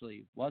goal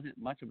actually wasn't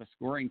much of a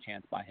scoring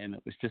chance by him.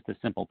 It was just a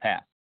simple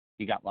pass.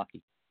 He got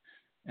lucky,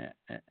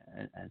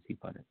 as he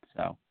put it.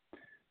 So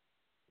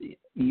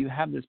you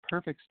have this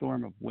perfect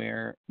storm of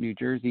where New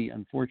Jersey,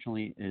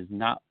 unfortunately, is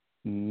not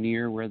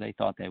near where they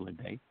thought they would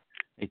be.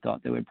 They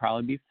thought they would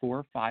probably be 4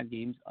 or 5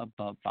 games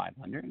above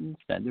 500, and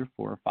instead they're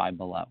 4 or 5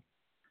 below.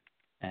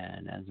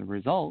 And as a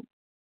result,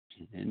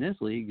 in this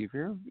league, if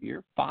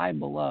you're 5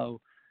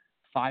 below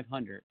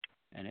 500,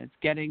 and it's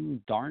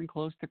getting darn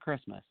close to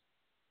Christmas,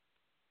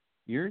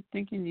 you're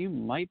thinking you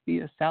might be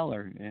a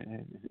seller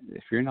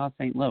if you're not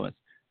St. Louis.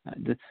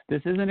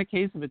 This isn't a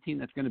case of a team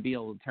that's going to be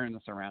able to turn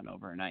this around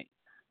overnight.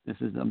 This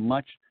is a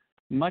much,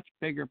 much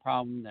bigger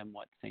problem than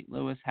what St.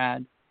 Louis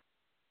had.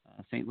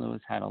 St. Louis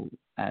had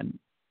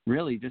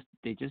really just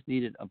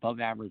needed above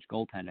average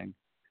goaltending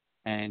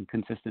and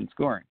consistent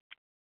scoring.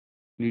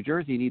 New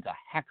Jersey needs a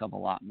heck of a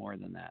lot more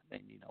than that.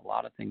 They need a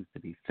lot of things to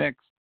be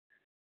fixed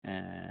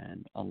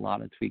and a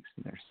lot of tweaks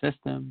to their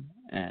system.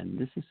 And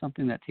this is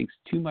something that takes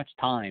too much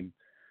time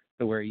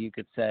to where you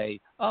could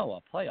say, a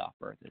playoff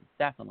berth is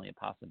definitely a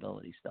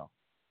possibility still.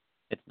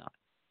 It's not.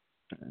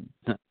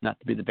 Not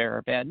to be the bearer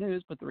of bad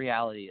news, but the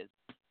reality is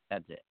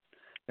that's it.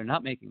 They're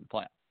not making the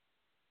playoffs.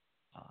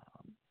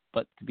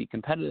 But to be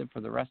competitive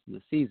for the rest of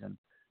the season,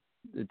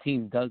 the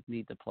team does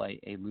need to play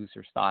a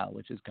looser style,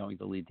 which is going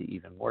to lead to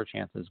even more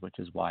chances, which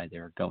is why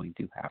they're going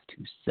to have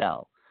to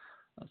sell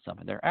some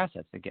of their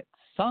assets to get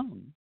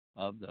some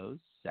of those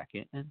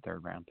second and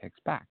third round picks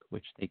back,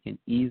 which they can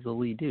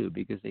easily do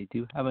because they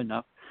do have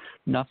enough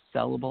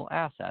sellable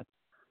assets.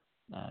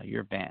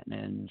 Your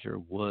Bantmans, your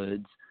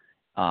Woods,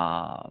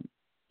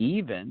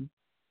 even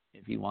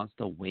if he wants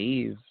to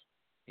waive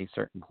a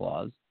certain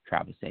clause,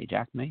 Travis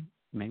Zajac may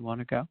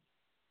want to go.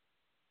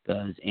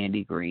 Does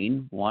Andy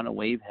Green want to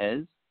waive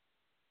his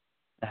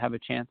to have a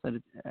chance at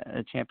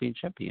a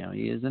championship? He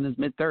is in his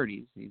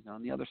mid-30s. He's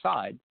on the other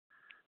side.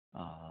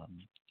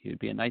 He would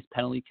be a nice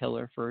penalty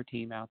killer for a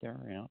team out there.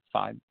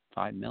 $5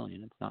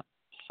 million. It's not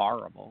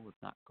horrible.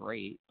 It's not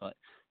great, but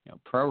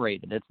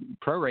prorated. It's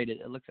prorated.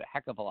 It looks a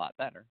heck of a lot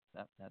better.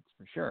 That's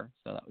for sure.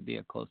 So that would be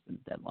a close to the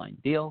deadline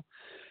deal,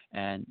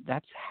 and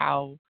that's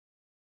how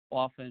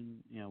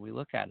often we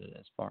look at it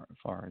as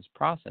far as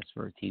process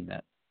for a team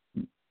that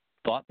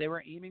thought they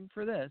were aiming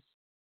for this,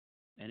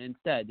 and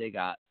instead they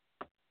got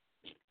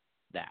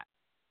that.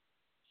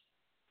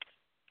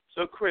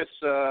 So, Chris,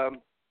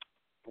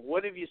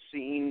 what have you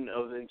seen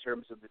in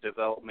terms of the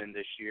development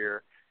this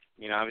year?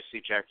 Obviously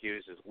Jack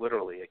Hughes is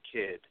literally a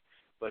kid,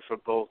 but for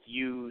both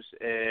Hughes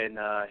and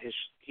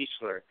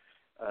Hischler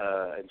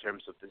in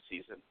terms of the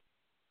season?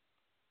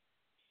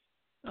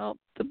 Well,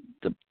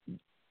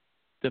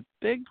 the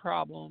big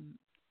problem,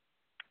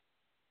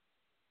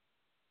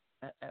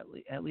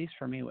 at least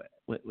for me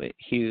with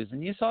Hughes,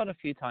 and you saw it a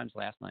few times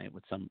last night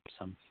with some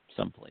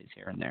plays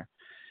here and there,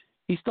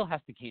 he still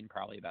has to gain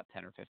probably about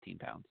 10 or 15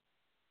 pounds.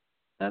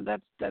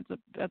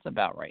 That's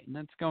about right, and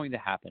that's going to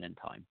happen in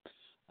time.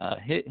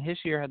 His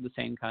year had the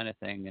same kind of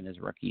thing in his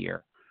rookie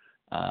year.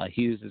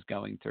 Hughes is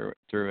going through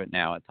it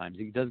now at times.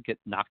 He does get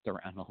knocked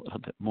around a little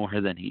bit more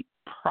than he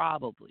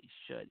probably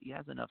should. He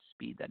has enough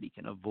speed that he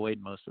can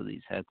avoid most of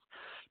these hits.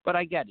 But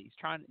I get it.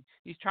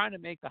 He's trying to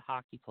make the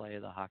hockey play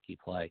the hockey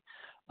play.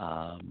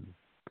 And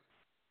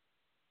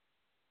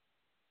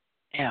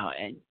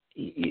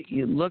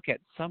you look at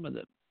some of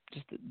the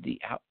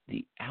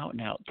out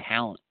and out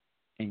talent,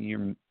 and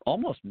you're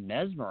almost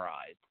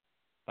mesmerized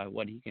by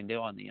what he can do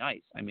on the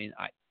ice. I mean,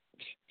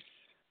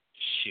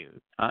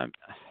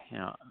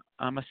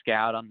 I'm a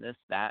scout on this,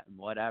 that, and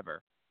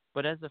whatever.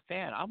 But as a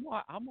fan, I'm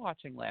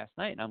watching last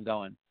night and I'm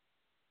going,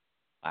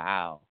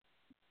 wow,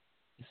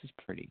 this is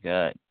pretty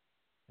good.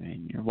 I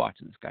mean, you're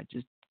watching this guy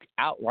just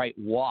outright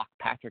walk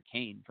Patrick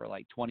Kane for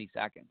like 20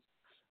 seconds.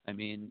 I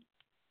mean,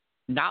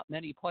 not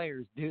many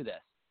players do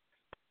this.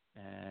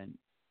 And,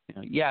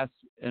 yes,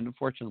 and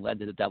unfortunately led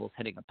to the Devils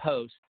hitting a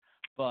post.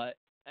 But,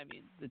 I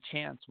mean, the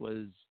chance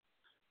was,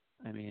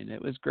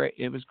 it was great.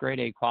 It was grade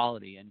A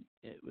quality, and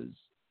it was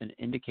an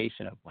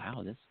indication of,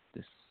 wow,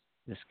 this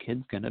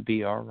kid's going to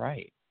be all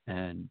right.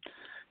 And,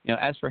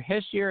 as for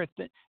his year,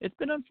 it's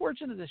been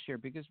unfortunate this year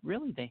because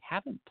really they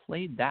haven't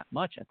played that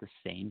much at the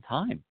same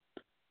time.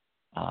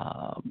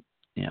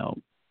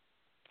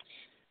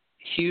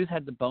 Hughes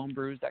had the bone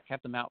bruise that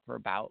kept him out for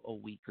about a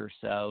week or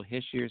so.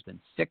 His year's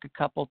been sick a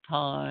couple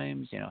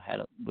times,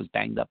 was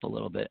banged up a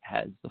little bit,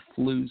 has the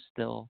flu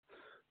still.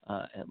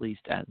 At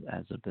least as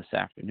of this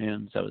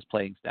afternoon. So his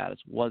playing status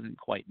wasn't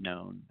quite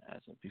known as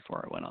of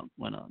before I went on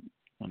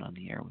went on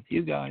the air with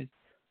you guys.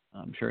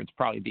 I'm sure it's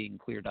probably being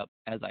cleared up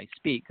as I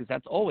speak, because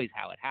that's always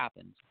how it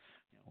happens,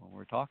 when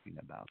we're talking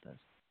about this.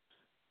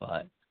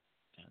 But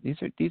these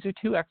are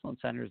two excellent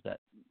centers that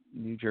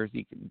New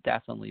Jersey can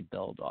definitely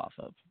build off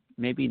of.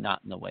 Maybe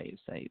not in the way of,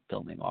 say,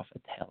 building off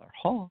of Taylor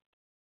Hall,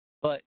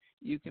 but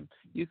you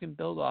can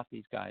build off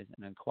these guys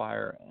and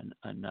acquire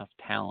enough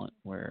talent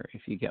where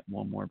if you get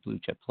one more blue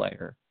chip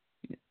player,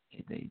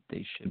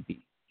 they should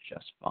be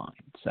just fine.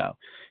 So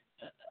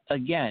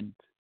again,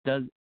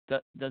 does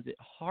it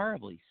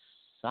horribly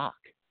suck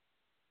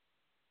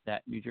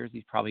that New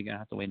Jersey's probably going to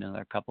have to wait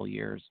another couple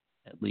years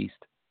at least?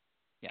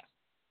 Yes.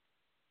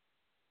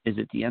 Is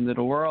it the end of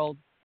the world?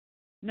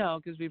 No,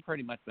 because we've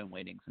pretty much been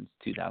waiting since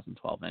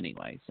 2012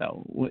 anyway.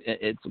 So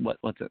it's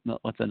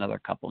what's another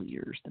couple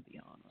years, to be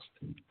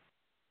honest.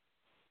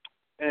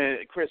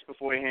 Chris,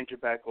 before we hand you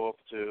back off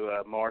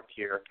to Mark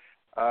here,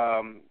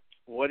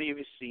 what have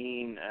you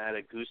seen out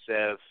of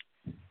Gusev?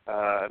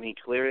 I mean,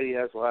 clearly he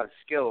has a lot of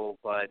skill,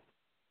 but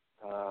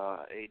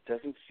it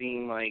doesn't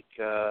seem like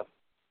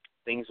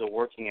things are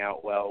working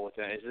out well with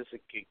him. Is this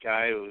a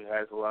guy who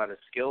has a lot of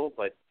skill,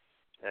 but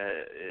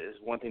is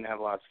one thing to have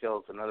a lot of skill,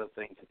 it's another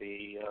thing to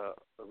be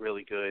a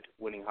really good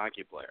winning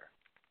hockey player?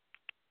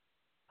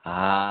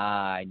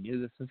 I knew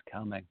this was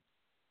coming.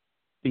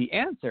 The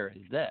answer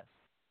is this.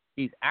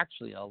 He's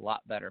actually a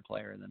lot better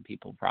player than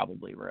people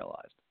probably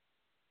realized.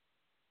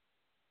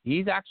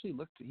 He's actually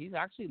looked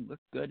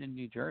good in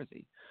New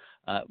Jersey.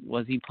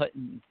 Was he put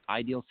in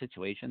ideal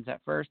situations at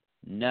first?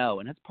 No,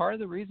 and it's part of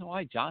the reason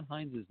why John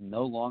Hines is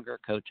no longer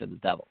coach of the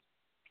Devils.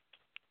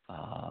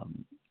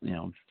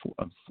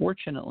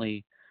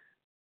 Unfortunately,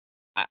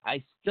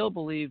 I still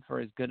believe for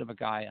as good of a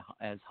guy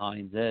as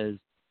Hines is,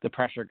 the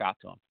pressure got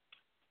to him.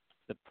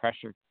 The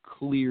pressure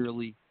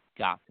clearly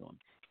got to him.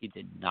 He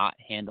did not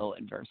handle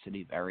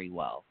adversity very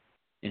well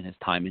in his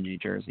time in New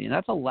Jersey, and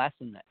that's a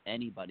lesson that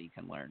anybody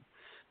can learn.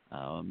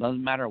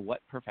 Doesn't matter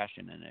what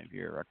profession, and if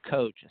you're a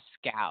coach, a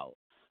scout,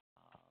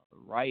 a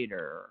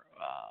writer,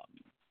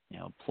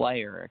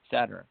 player,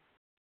 etc.,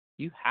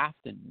 you have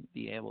to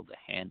be able to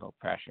handle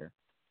pressure.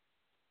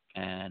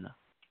 And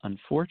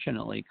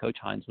unfortunately, Coach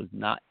Hines was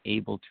not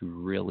able to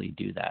really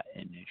do that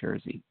in New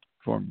Jersey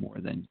for more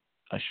than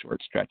a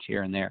short stretch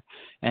here and there.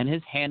 And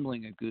his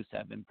handling of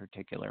Gusev in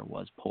particular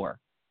was poor.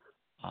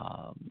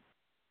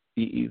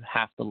 You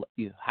have to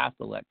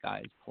let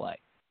guys play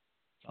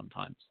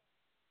sometimes,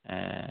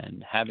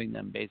 and having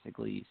them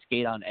basically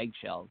skate on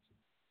eggshells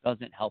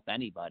doesn't help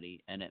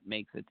anybody, and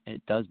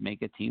it does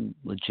make a team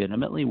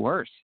legitimately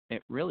worse.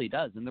 It really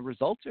does, and the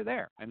results are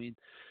there. I mean,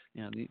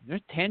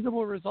 there's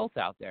tangible results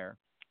out there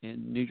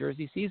in New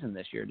Jersey season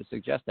this year to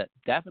suggest that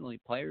definitely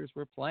players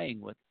were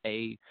playing with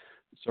a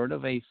sort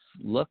of a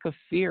look of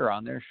fear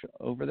on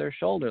over their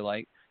shoulder,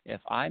 like,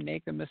 if I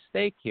make a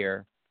mistake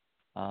here,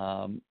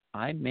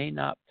 I may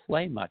not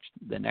play much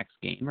the next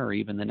game or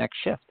even the next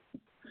shift.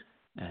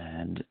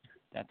 And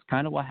that's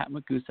kind of what happened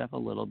with Gusev a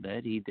little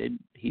bit. He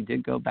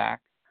did go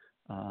back,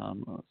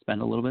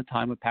 spend a little bit of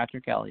time with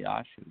Patrick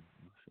Elias,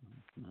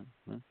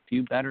 a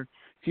few better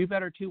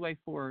two-way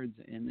forwards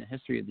in the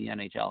history of the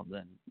NHL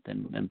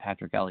than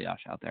Patrick Elias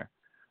out there.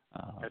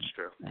 That's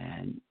true.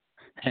 And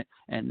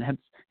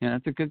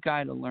that's a good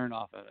guy to learn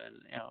off of.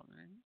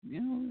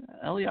 And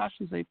Elias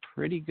is a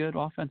pretty good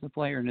offensive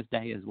player in his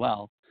day as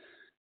well.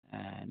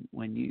 And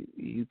when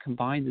you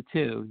combine the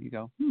two, you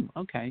go,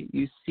 okay,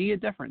 you see a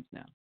difference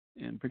now,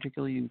 and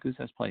particularly in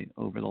Gusev's play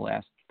over the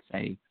last,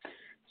 say,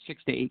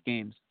 6 to 8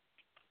 games,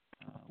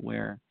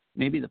 where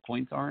maybe the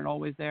points aren't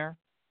always there,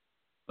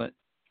 but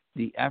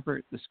the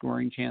effort, the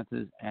scoring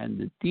chances, and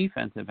the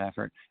defensive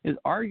effort is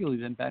arguably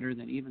been better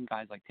than even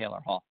guys like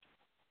Taylor Hall.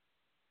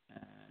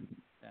 And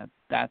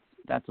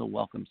that's a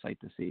welcome sight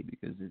to see,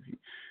 because if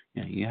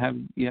you have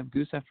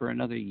Gusev for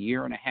another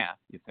year and a half,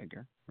 you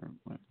figure, or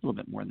a little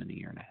bit more than a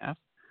year and a half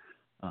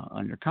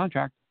under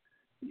contract,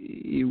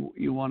 you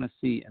want to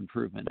see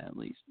improvement at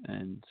least.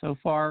 And so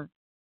far,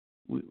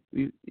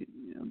 we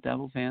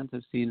Devil fans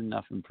have seen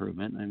enough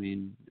improvement. I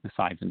mean,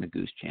 aside from the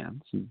goose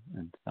chants and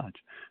such,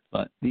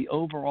 but the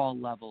overall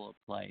level of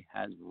play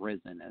has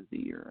risen as the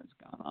year has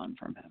gone on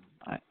from him.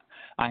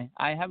 I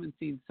haven't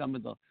seen some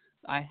of the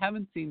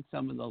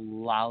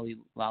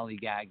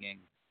lollygagging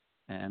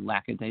and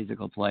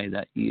lackadaisical play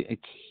that you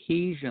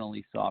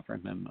occasionally saw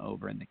from him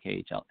over in the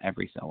KHL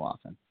every so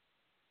often.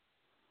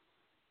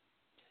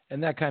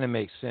 And that kind of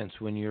makes sense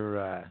when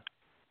you're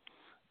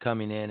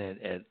coming in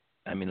at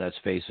I mean, let's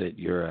face it,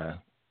 you're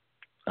a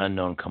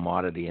unknown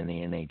commodity in the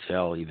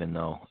NHL, even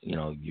though,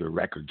 you're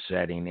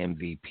record-setting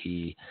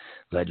MVP,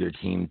 led your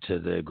team to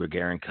the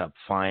Gagarin Cup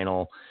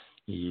final.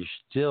 You're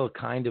still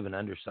kind of an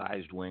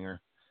undersized winger.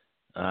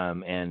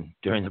 And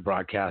during the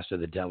broadcast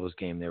of the Devils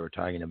game, they were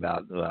talking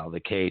about,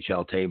 the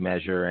KHL tape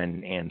measure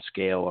and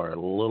scale are a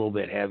little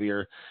bit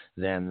heavier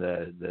than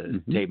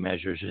the tape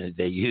measures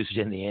they used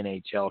in the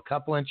NHL. A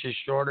couple inches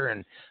shorter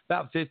and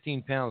about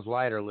 15 pounds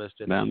lighter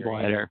listed in your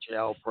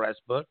NHL press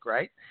book,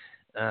 right?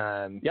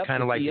 Yep,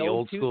 kind of like the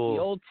old school.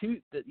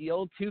 The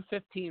old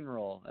 215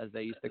 rule, as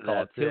they used to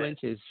call it, 2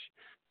 inches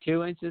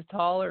 2 inches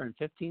taller and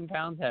 15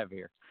 pounds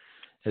heavier.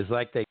 It's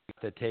like they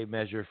got the tape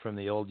measure from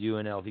the old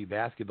UNLV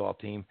basketball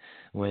team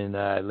when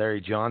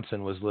Larry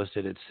Johnson was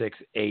listed at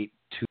 6'8",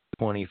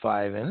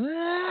 225,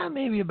 and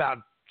maybe about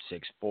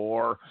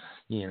 6'4",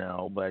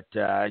 but,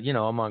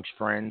 amongst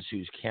friends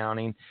who's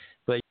counting.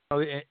 But,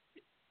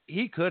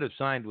 he could have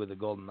signed with the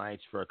Golden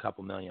Knights for a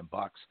couple $1 million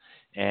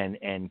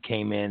and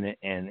came in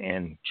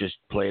and just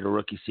played a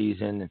rookie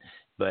season.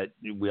 But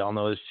we all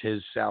know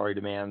his salary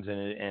demands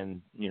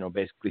and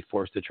basically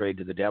forced the trade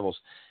to the Devils.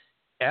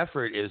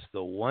 Effort is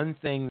the one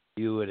thing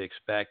you would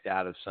expect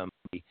out of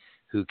somebody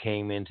who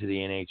came into the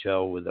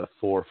NHL with a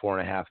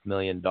 $4.5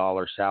 million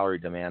salary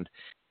demand,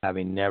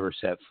 having never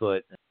set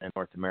foot in a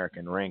North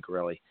American rink,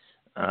 really.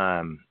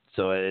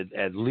 So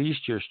at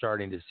least you're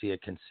starting to see a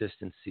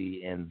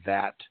consistency in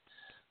that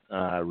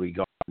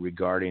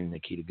regarding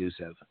Nikita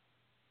Gusev.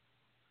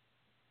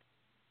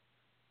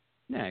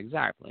 Yeah,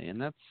 exactly, and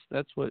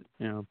that's what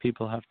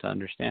people have to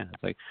understand.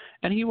 It's like,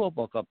 and he will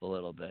bulk up a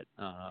little bit.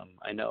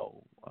 I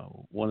know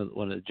one of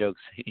the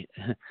jokes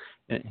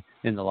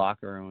in the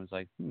locker room was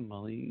like,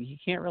 well, he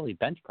can't really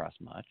bench press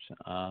much.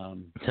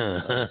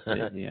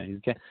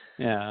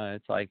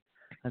 It's like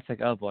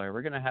oh boy,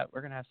 we're gonna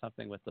have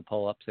something with the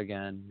pull ups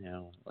again,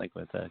 like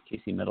with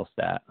Casey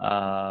Middlestat.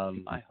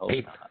 I hope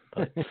not,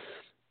 but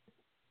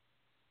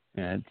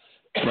yeah,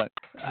 But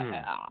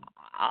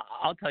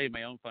I'll tell you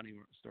my own funny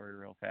story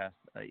real fast.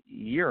 A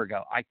year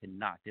ago, I could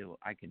not do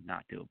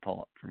a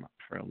pull up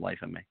for the life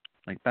of me.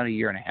 Like about a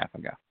year and a half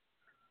ago,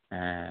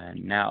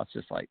 and now it's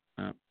just like,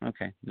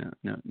 okay,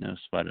 no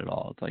sweat at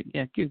all. It's like,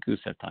 yeah, give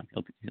Gusev time.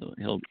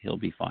 He'll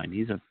be fine.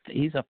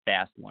 He's a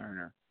fast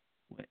learner,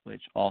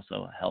 which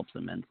also helps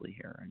immensely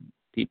here. And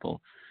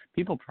people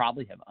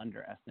probably have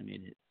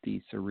underestimated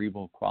the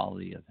cerebral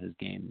quality of his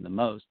game the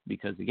most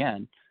because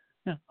again.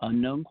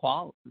 Unknown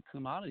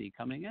commodity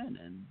coming in,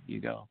 and you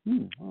go,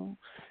 well,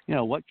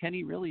 what can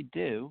he really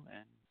do?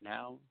 And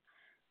now,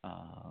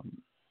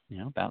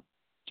 about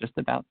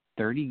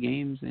 30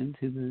 games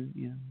into the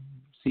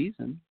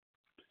season,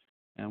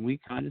 and we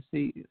kind of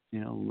see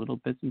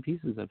little bits and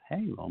pieces of,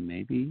 hey, well,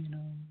 maybe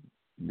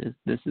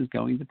this is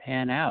going to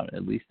pan out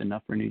at least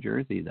enough for New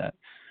Jersey that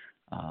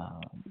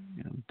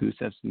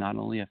Gusev's not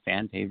only a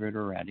fan favorite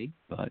already,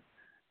 but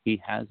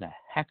he has a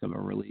heck of a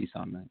release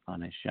on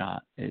his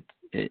shot. It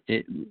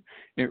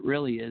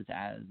really is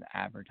as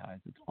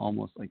advertised. It's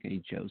almost like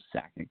a Joe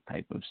Sakic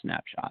type of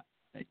snapshot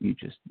that you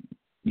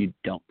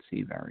don't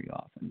see very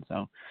often.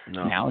 So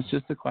Now it's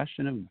just a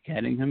question of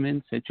getting him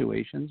in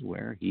situations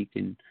where he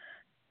can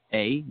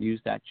A,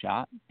 use that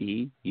shot,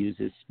 B, use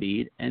his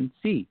speed, and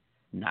C,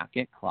 not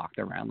get clocked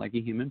around like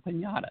a human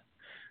piñata.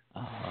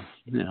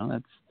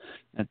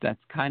 That's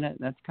kind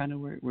of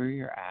where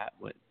you're at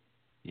with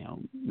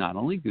not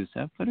only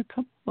Gusev, but a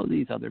couple of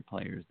these other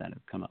players that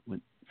have come up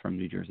from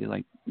New Jersey,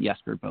 like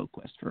Jesper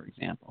Boquist, for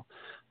example.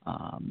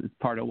 It's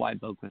part of why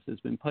Boquist has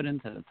been put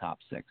into the top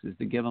six is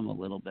to give him a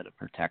little bit of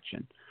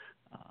protection.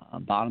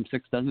 Bottom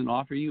six doesn't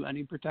offer you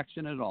any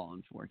protection at all,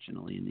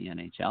 unfortunately, in the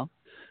NHL.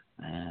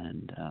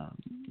 And,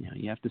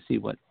 you have to see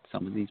what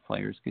some of these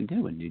players can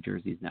do, and New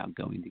Jersey's now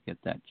going to get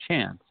that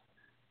chance.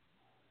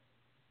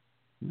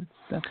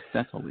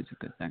 That's always a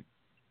good thing.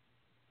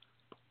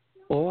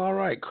 Well, all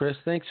right, Chris,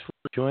 thanks for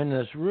joining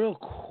us. Real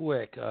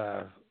quick,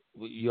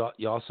 you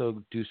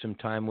also do some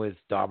time with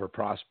Dauber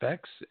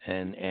Prospects,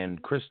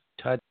 and Chris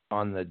touched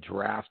on the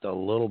draft a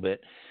little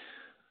bit.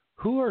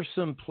 Who are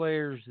some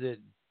players that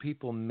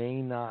people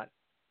may not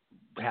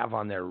have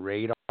on their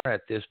radar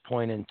at this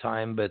point in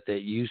time, but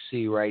that you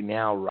see right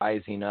now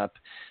rising up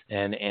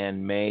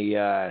and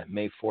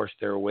may force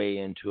their way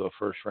into a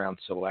first-round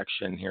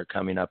selection here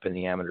coming up in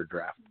the amateur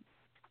draft?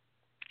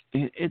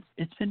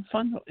 It's been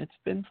fun. It's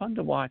been fun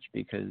to watch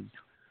because,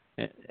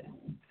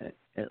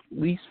 at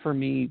least for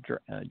me,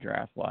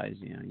 draft wise,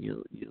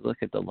 you look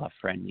at the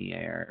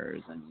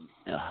Lafrenières and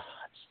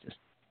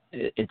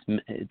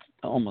it's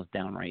almost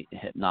downright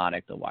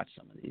hypnotic to watch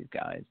some of these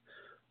guys.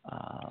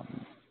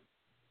 And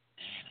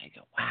I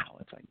go, wow!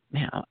 It's like,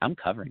 man, I'm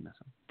covering this.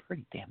 I'm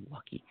pretty damn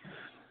lucky.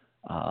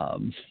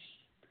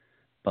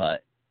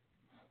 But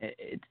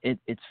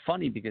it's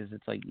funny because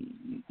it's like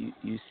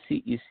you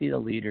see the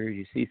leaders,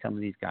 you see some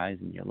of these guys,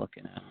 and you're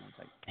looking at them. It's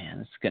like, man,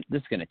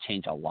 this is gonna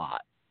change a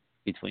lot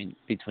between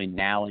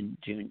now and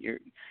June.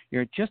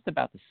 You're just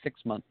about the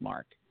 6-month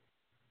mark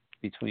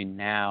between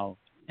now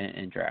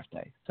and draft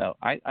day. So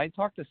I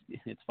talked to.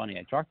 It's funny.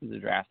 I talked to the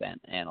draft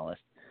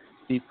analyst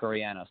Steve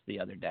Corianos the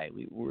other day.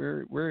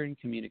 We're in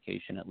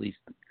communication at least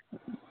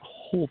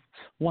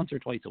once or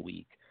twice a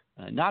week.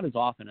 Not as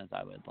often as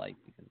I would like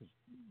because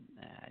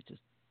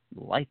just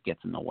life gets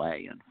in the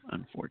way,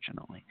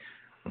 unfortunately.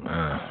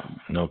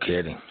 No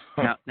kidding.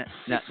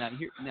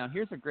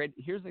 Here's a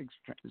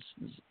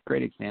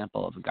great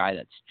example of a guy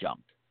that's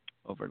jumped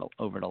over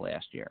the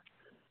last year.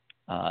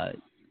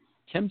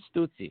 Tim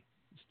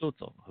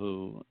Stutzel,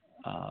 who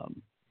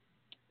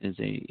is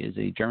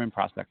a German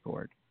prospect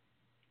forward,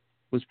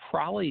 was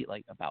probably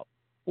like about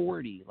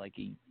 40,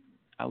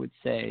 I would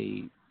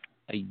say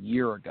a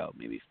year ago,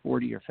 maybe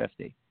 40 or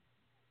 50.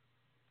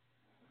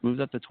 moves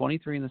up to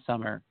 23 in the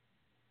summer,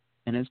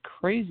 and as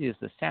crazy as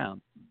this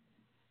sounds,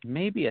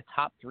 maybe a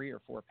top 3 or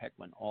 4 pick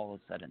when all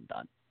is said and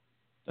done.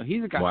 So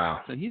he's a guy.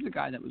 Wow. So he's a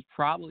guy that was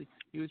probably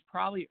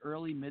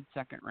early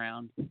mid-second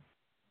round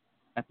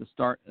at the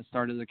start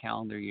of the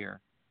calendar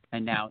year,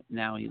 and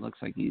now he looks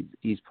like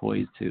he's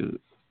poised to,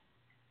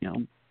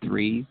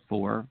 3,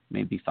 4,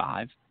 maybe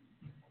 5,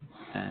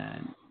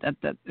 and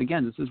that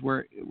again, this is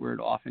where it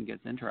often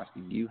gets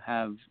interesting. You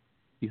have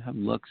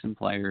looks and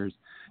players.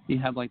 You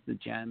have like the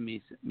Jan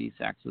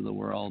Misaks of the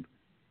world,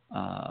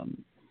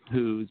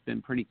 who's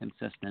been pretty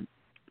consistent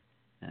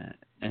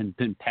and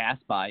been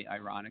passed by,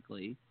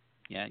 ironically.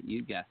 Yeah,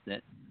 you guessed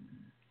it.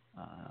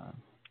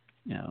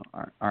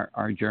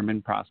 Our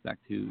German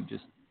prospect who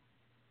just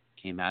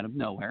came out of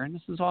nowhere, and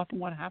this is often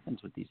what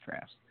happens with these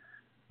drafts.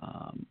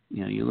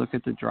 You look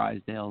at the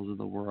Drysdales of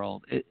the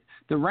world.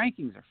 The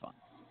rankings are fun.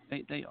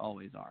 They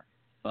always are.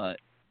 But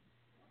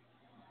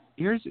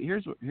here's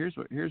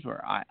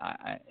where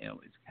I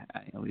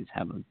always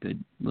have a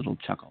good little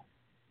chuckle.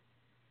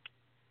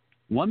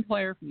 One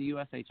player from the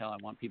USHL I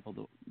want people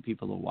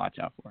to watch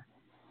out for.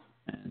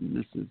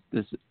 And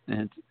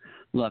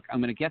look, I'm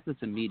going to get this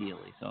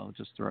immediately, so I'll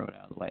just throw it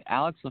out of the way.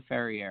 Alex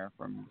Laferriere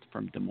from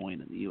Des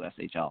Moines in the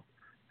USHL.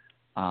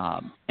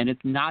 And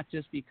it's not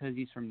just because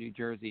he's from New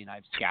Jersey and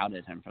I've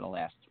scouted him for the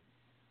last,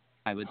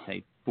 I would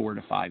say, 4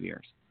 to 5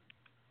 years.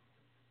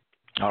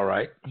 All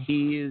right.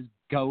 He is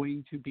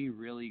going to be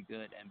really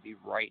good and be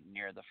right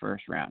near the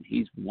first round.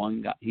 He's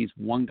one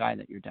guy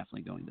that you're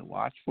definitely going to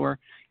watch for.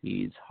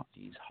 He's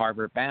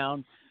Harvard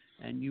bound.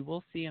 And you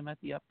will see him at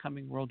the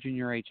upcoming World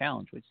Junior A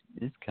Challenge, which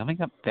is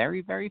coming up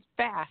very, very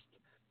fast.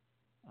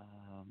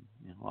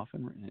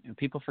 Often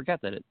people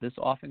forget that this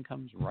often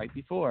comes right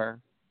before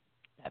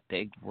that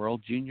big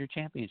World Junior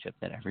Championship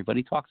that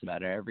everybody talks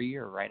about every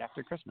year, right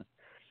after Christmas.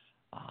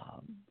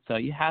 So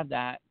you have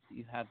that.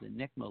 You have the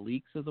Nick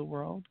Maliks of the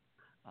world.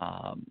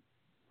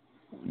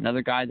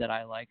 Another guy that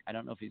I like. I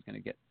don't know if he's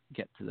going to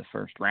get to the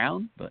first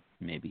round, but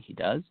maybe he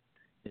does.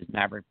 Is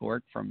Maverick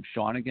Bork from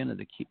Shawinigan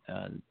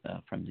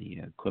from the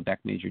Quebec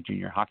Major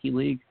Junior Hockey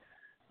League.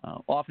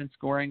 Often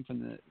scoring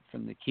from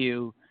the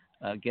Q,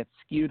 gets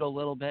skewed a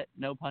little bit,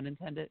 no pun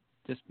intended,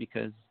 just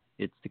because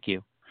it's the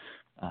Q.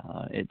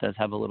 It does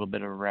have a little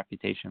bit of a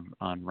reputation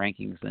on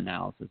rankings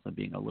analysis of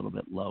being a little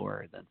bit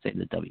lower than, say,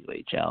 the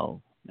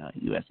WHL,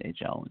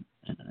 USHL,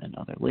 and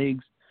other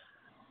leagues.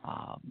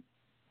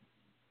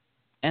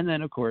 And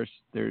then, of course,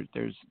 there's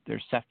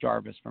Seth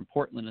Jarvis from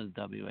Portland in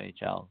the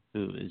WHL,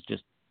 who is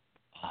just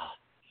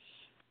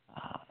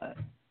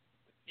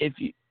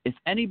if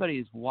anybody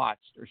has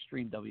watched or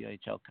streamed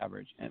WHL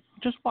coverage,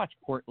 just watch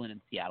Portland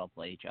and Seattle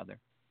play each other.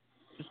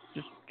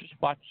 Just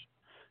watch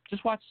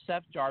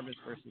Seth Jarvis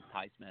versus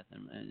Ty Smith,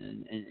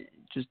 and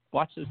just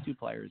watch those two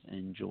players and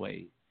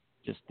enjoy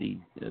just the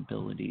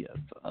ability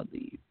of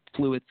the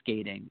fluid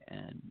skating,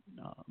 and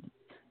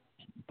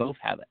both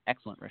have an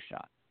excellent wrist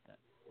shot that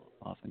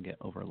will often get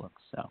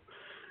overlooked. So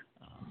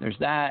there's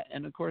that,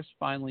 and of course,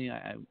 finally,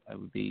 I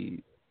would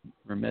be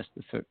remiss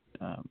to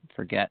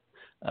forget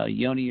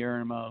Yoni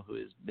Urnimo, who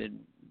has been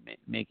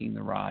making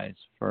the rise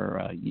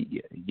for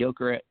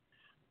Jokerit.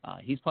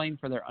 He's playing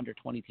for their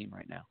under-20 team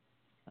right now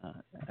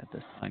at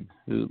this time,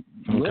 who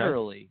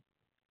literally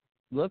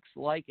looks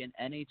like an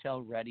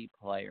NHL-ready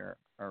player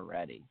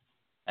already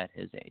at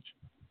his age.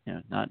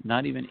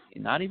 Not even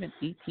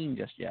 18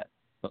 just yet,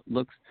 but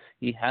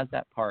he has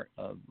that part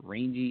of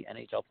rangy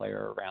NHL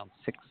player around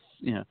 6,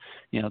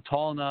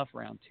 tall enough,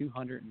 around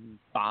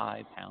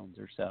 205 pounds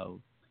or so,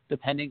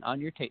 depending on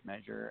your tape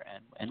measure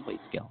and weight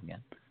scale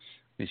again,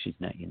 which you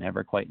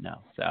never quite know.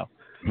 So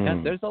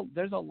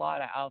there's a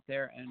lot out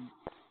there, and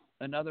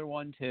another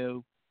one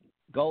too.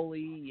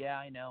 Goalie, yeah,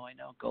 I know.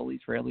 Goalies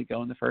rarely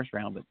go in the first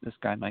round, but this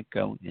guy might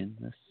go in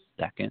the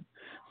second,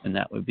 and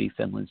that would be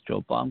Finland's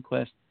Joe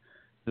Blomqvist,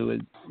 who has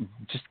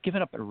just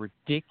given up a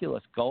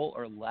ridiculous goal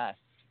or less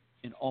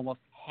in almost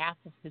half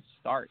of his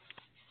starts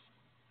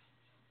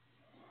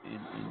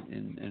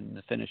in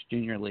the Finnish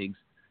junior leagues,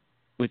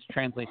 which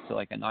translates to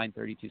like a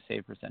 .932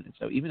 save percentage.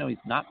 So even though he's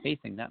not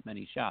facing that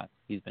many shots,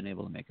 he's been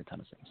able to make a ton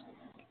of saves.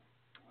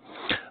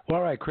 Well,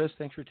 all right, Chris,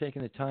 thanks for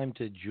taking the time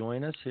to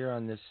join us here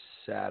on this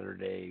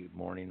Saturday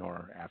morning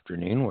or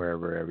afternoon,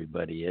 wherever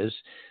everybody is.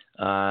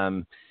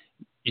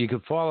 You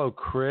can follow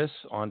Chris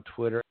on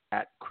Twitter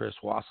at Chris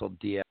Wassel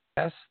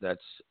DFS.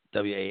 That's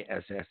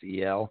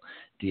WASSEL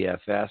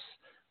DFS.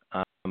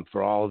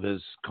 For all of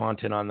his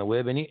content on the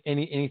web.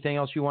 Anything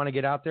else you want to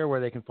get out there where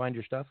they can find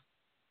your stuff?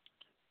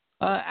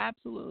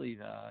 Absolutely.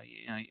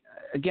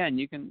 Again,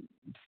 you can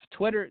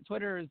Twitter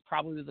is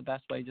probably the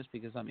best way, just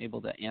because I'm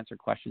able to answer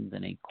questions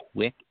in a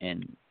quick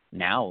and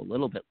now a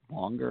little bit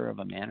longer of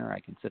a manner.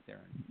 I can sit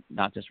there and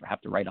not just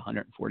have to write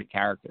 140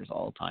 characters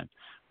all the time,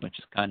 which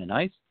is kind of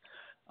nice.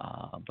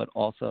 But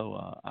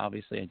also,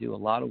 obviously, I do a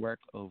lot of work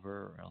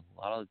over a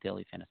lot of the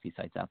daily fantasy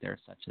sites out there,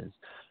 such as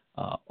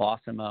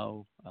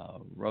Awesemo,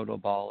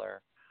 Rotoballer.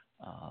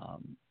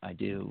 I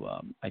do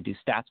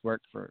stats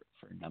work for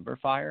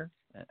Numberfire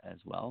as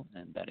well,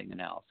 and betting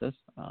analysis.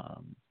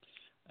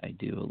 I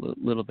do a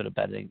little bit of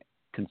betting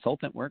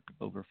consultant work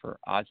over for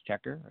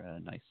OddsChecker, a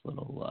nice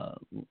little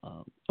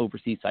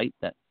overseas site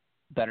that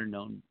better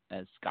known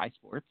as Sky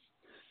Sports.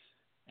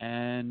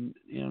 And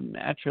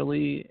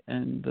naturally,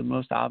 and the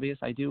most obvious,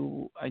 I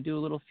do a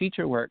little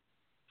feature work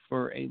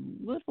for a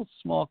little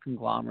small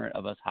conglomerate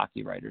of us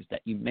hockey writers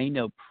that you may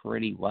know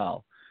pretty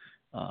well.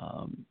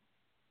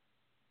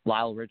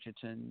 Lyle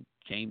Richardson,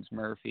 James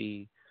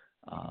Murphy,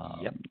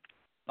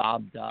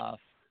 Bob Duff.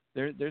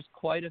 There's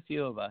quite a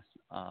few of us.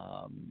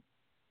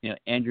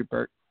 Andrew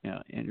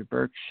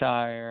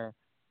Berkshire,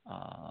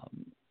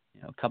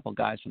 a couple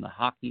guys from the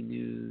Hockey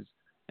News,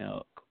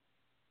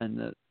 and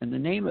the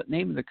name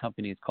of the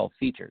company is called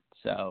Featured.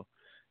 So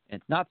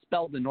it's not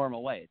spelled the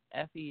normal way.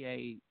 It's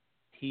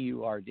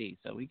FEATURD.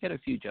 So we get a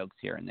few jokes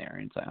here and there,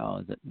 and it's like, oh,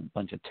 is it a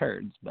bunch of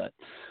turds? But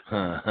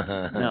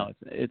no,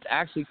 it's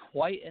actually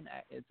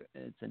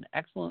it's an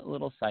excellent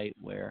little site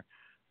where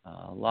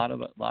a lot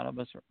of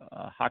us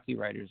hockey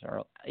writers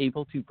are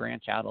able to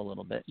branch out a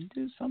little bit and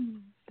do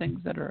some things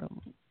that are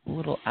a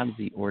little out of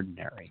the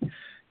ordinary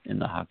in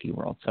the hockey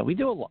world. So we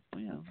do a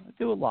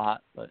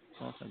lot, but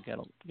also get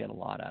a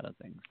lot out of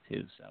things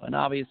too. So, and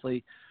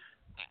obviously,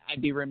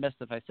 I'd be remiss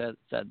if I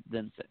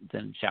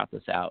didn't shout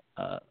this out.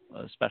 A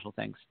special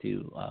thanks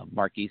to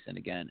Mark Eason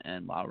again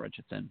and Lyle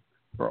Richardson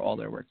for all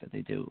their work that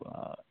they do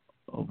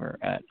over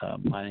at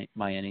my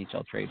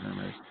NHL Trade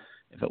Rumors.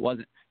 If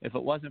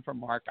it wasn't for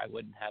Mark, I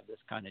wouldn't have this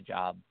kind of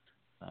job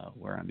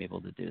where I'm able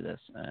to do this,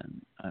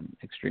 and I'm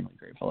extremely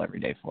grateful every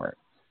day for it.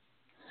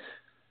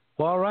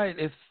 Well, all right.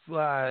 If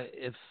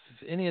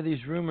any of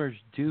these rumors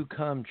do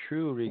come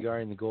true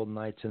regarding the Golden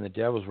Knights and the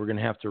Devils, we're going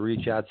to have to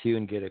reach out to you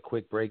and get a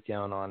quick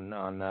breakdown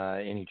on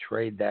any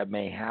trade that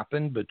may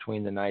happen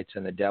between the Knights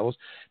and the Devils.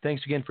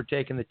 Thanks again for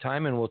taking the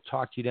time, and we'll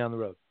talk to you down the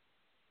road.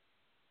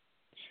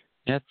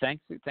 Yeah,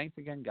 thanks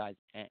again, guys.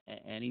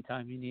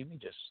 Anytime you need me,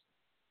 just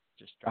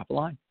drop a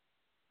line.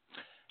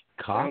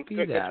 Copy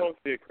that. Good talking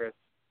to you, Chris.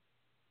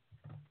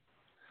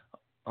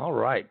 All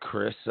right,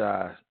 Chris.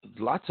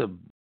 Lots of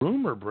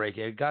rumor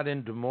breaking. It got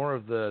into more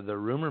of the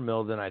rumor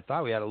mill than I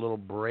thought. We had a little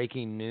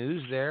breaking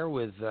news there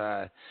with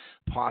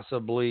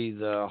possibly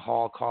the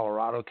Hall,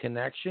 Colorado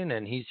connection,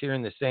 and he's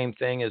hearing the same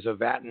thing as a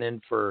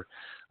Vatanen for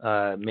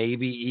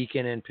maybe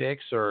Eakin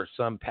picks or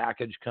some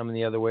package coming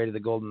the other way to the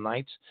Golden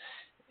Knights,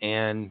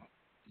 and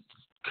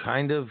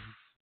kind of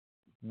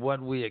what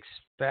we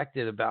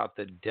expected about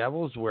the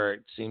Devils, where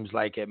it seems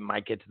like it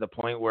might get to the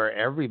point where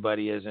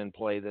everybody is in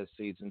play this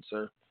season,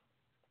 sir.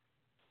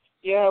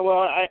 Yeah, well,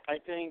 I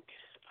think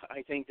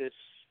this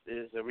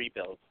is a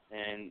rebuild,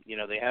 and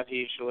they have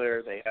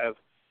Heisler, they have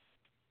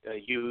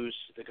Hughes.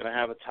 They're going to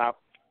have a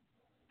top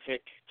 10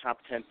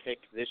 pick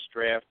this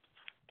draft.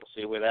 We'll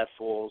see where that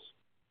falls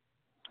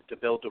to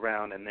build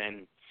around, and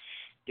then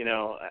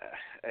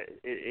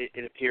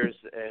it appears,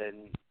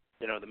 and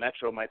the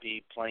Metro might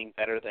be playing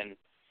better than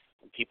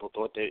people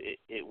thought that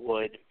it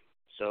would.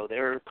 So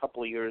they're a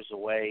couple of years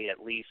away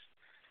at least,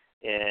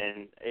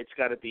 and it's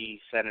got to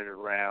be centered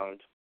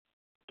around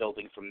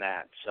building from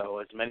that. So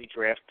as many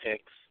draft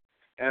picks,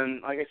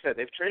 and like I said,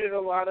 they've traded a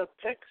lot of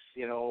picks,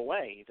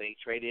 away. They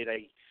traded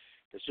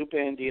the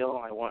Subban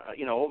deal.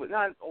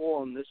 Not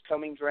all in this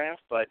coming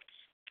draft, but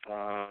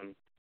in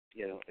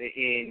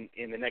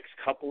the next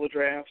couple of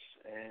drafts,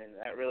 and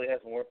that really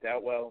hasn't worked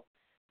out well.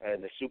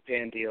 The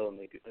Subban deal and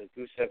the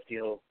Gusev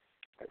deal,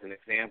 as an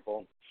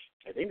example,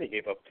 I think they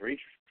gave up 3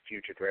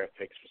 future draft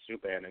picks for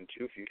Subban and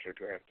 2 future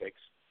draft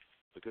picks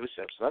for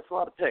Gusev. So that's a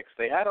lot of picks.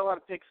 They had a lot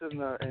of picks in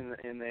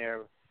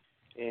their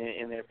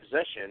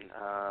possession,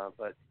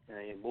 but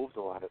they moved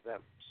a lot of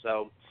them.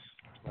 So,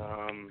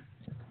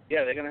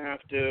 they're going to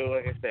have to,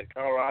 like I said,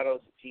 Colorado's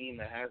a team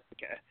that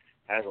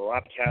has a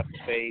lot of cap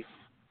space.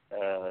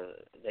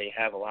 They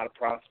have a lot of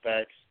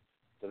prospects,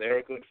 so they're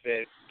a good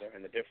fit. They're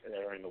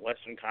in the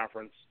Western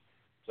Conference,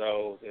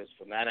 so there's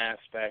from that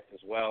aspect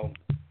as well,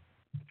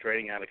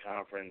 trading out of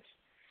conference.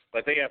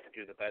 But they have to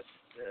do the best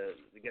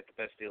to get the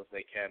best deals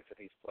they can for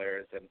these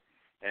players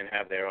and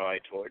have their eye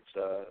towards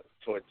the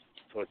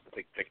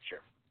big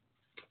picture.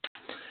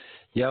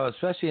 Yeah, well,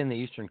 especially in the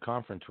Eastern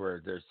Conference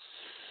where there's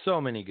so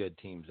many good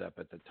teams up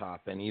at the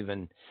top, and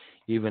even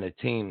a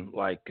team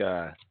like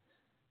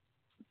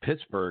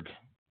Pittsburgh,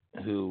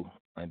 who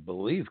I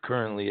believe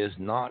currently is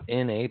not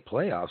in a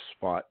playoff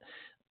spot.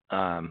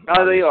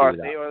 No, they are.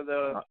 They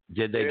are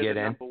Did they get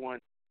in? Number one.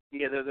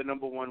 Yeah, they're the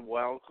number one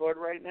wild card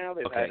right now.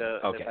 They've had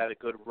a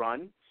good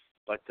run,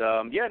 but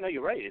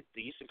you're right.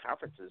 The Eastern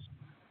Conference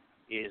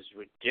is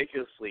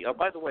ridiculously. Oh,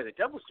 by the way, the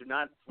Devils do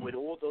not, with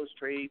all those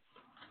trades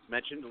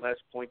mentioned, the last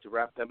point to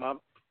wrap them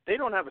up, they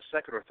don't have a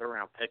second or third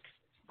round pick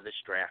for this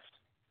draft.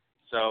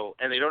 So,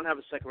 and they don't have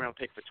a second round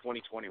pick for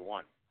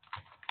 2021.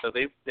 So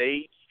they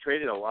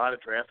traded a lot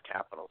of draft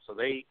capital. So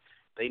they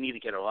need to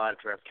get a lot of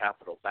draft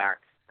capital back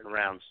in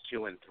rounds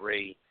 2 and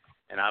 3,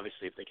 and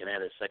obviously if they can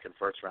add a second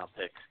first round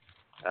pick,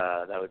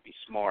 that would be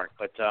smart.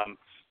 But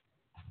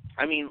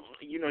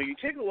you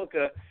take a look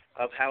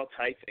of how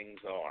tight things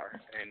are,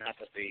 and not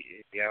that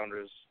if the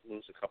Islanders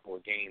lose a couple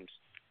of games,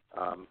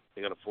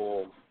 they're going to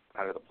fall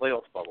out of the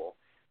playoff bubble.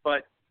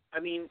 But I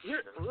mean,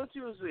 let's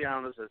use the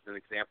Islanders as an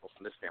example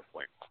from this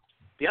standpoint.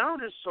 The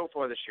Islanders so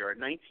far this year are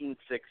 19-6-2,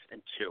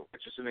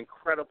 which is an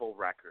incredible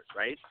record,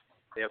 right?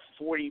 They have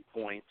 40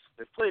 points.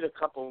 They've played a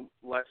couple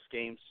less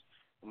games,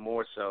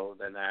 more so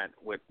than that,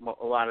 with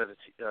a lot of the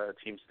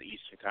teams in the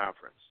Eastern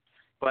Conference.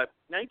 But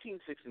 19-6-2.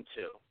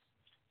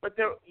 But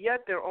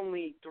they're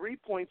only 3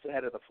 points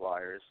ahead of the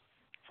Flyers,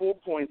 4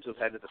 points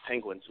ahead of the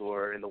Penguins, who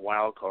are in the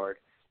wild card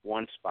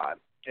one spot,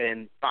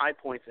 and 5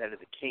 points ahead of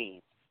the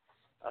Canes,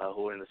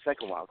 who are in the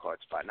second wild card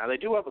spot. Now, they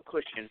do have a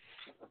cushion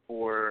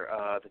for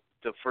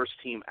the first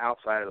team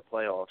outside of the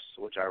playoffs,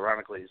 which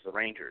ironically is the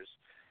Rangers.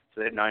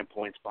 So they're 9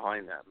 points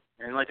behind them.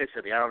 And like I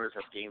said, the Islanders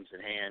have games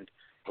in hand,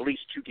 at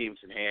least 2 games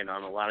in hand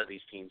on a lot of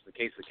these teams. In the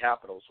case of the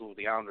Capitals, who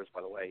the Islanders,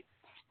 by the way,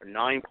 are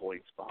 9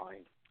 points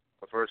behind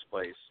for first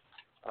place.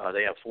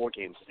 They have 4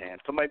 games in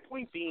hand. So my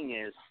point being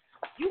is,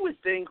 you would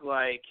think,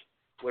 like,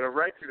 with a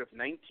record of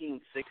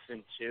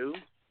 19-6-2,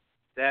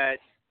 that,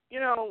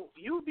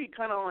 you would be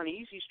kind of on an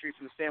easy streak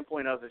from the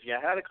standpoint of if you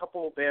had a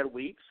couple of bad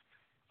weeks,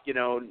 you'd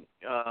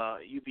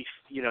be,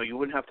 you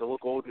wouldn't have to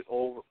look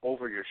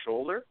over your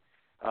shoulder.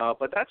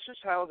 But that's just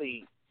how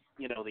the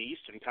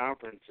Eastern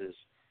Conference is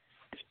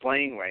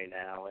playing right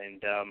now.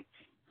 And,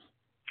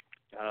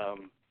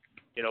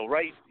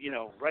 right,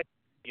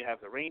 you have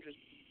the Rangers,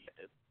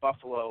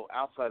 Buffalo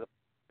outside the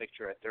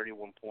picture at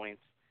 31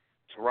 points,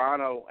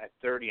 Toronto at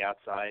 30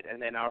 outside,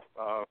 and then our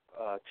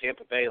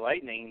Tampa Bay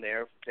Lightning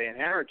there, Van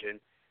Harrigan,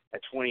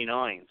 at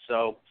 29.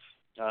 So,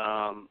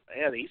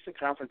 the Eastern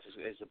Conference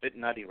is a bit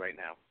nutty right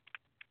now.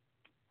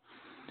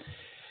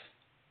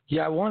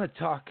 Yeah, I want to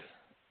talk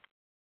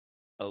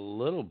a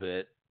little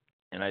bit,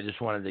 and I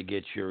just wanted to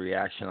get your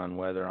reaction on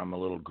whether I'm a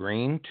little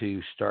green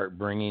to start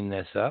bringing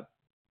this up,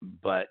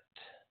 but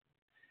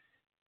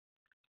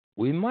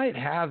we might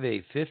have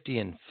a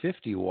 50-50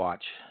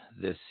 watch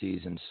this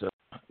season. So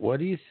what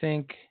do you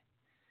think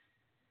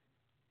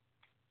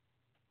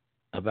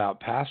about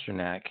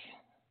Pasternak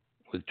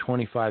with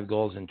 25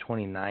 goals in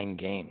 29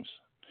 games?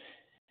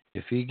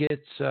 If he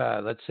gets,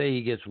 let's say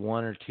he gets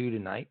 1 or 2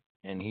 tonight,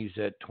 and he's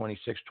at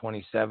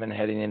 26-27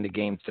 heading into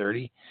game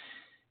 30,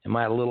 am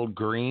I a little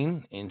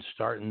green in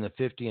starting the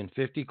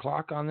 50-50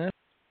 clock on this?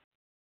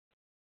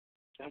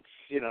 That's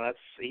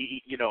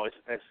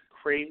as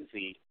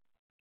crazy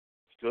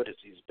good as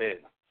he's been.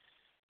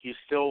 He's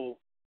still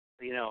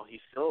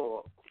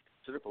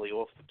considerably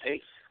off the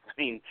pace. I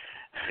mean,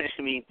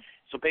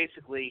 so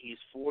basically he's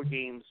 4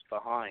 games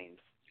behind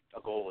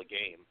a goal a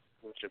game,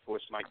 which of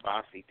course Mike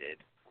Bossy did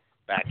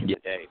back in the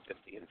day,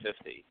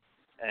 50-50.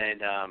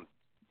 And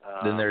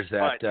then there's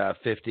that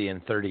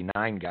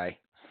 50-39 guy.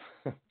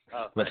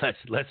 But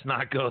let's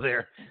not go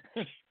there.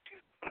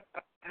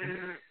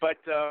 But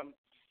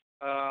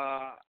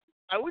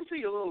I wouldn't say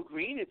you're a little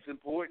green. It's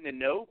important to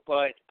note,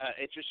 but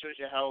it just shows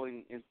you how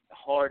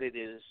hard it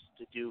is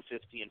to do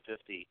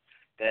 50-50.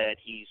 That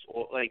he's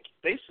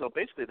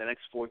basically the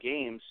next 4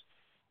 games,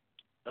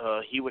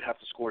 he would have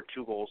to score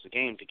 2 goals a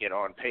game to get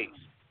on pace,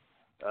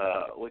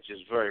 which is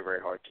very,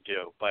 very hard to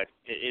do. But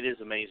it is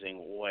amazing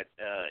what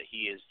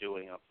he is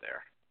doing up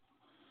there.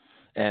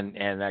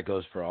 And that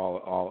goes for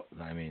all.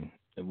 I mean,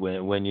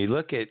 when you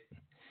look at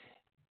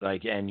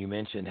and you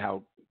mentioned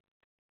how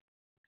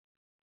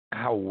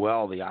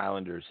well the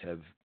Islanders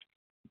have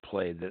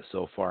played this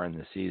so far in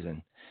the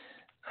season.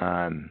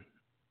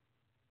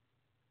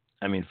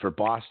 I mean, for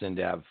Boston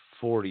to have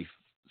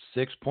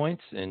 46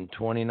 points in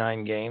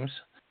 29 games,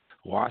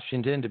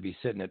 Washington to be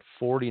sitting at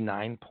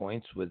 49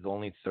 points with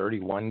only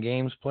 31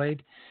 games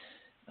played.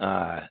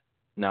 Now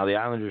the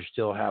Islanders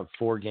still have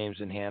 4 games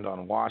in hand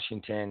on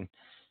Washington,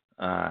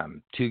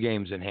 2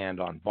 games in hand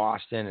on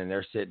Boston, and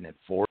they're sitting at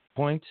 4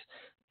 points.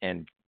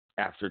 And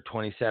after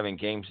 27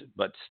 games,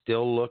 but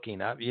still looking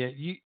up.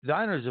 The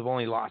Islanders have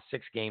only lost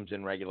 6 games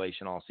in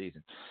regulation all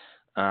season,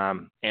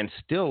 and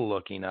still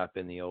looking up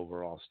in the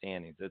overall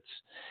standings.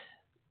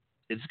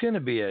 It's going to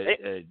be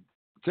a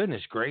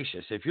goodness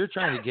gracious. If you're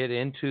trying to get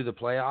into the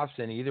playoffs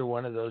in either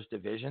one of those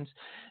divisions,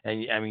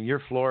 and I mean,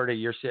 you're Florida,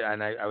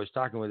 and I was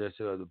talking with this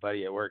with a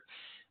buddy at work.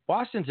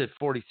 Boston's at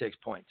 46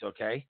 points,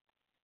 okay?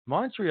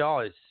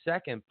 Montreal is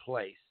second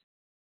place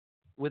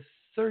with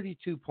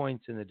 32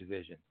 points in the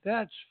division.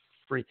 That's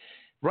free.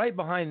 Right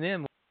behind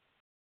them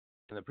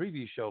in the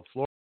preview show,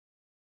 Florida.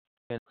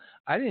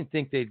 I didn't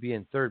think they'd be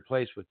in third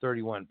place with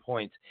 31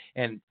 points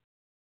and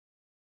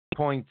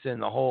points in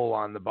the hole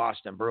on the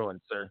Boston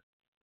Bruins, sir.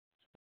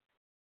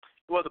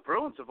 Well, the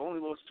Bruins have only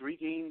lost 3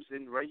 games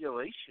in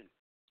regulation,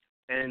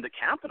 and the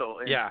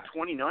Capitals in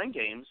 29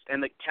 games,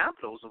 and the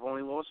Capitals have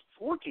only lost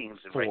 4 games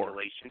in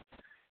regulation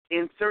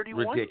in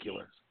 31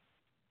 Ridiculous. games.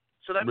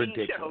 So that means,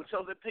 Ridiculous.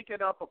 so they're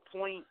picking up a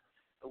point.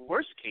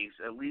 Worst case,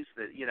 at least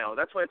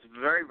that's why it's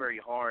very, very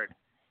hard,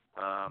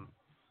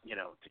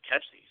 to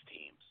catch these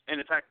teams. And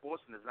in fact,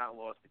 Boston has not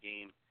lost a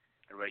game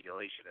in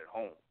regulation at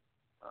home.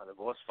 They've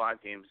lost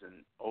 5 games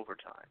in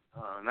overtime,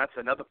 and that's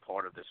another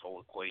part of this whole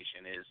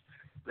equation. Is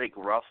like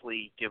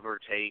roughly, give or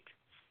take,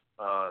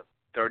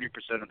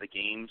 30% of the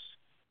games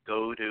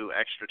go to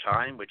extra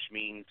time, which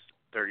means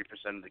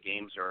 30% of the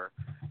games are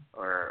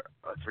or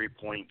a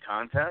 3-point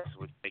contest,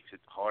 which makes it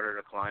harder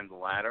to climb the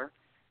ladder.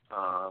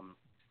 I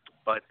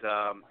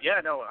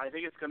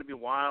think it's going to be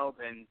wild,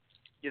 and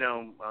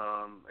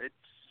it's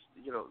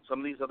some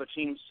of these other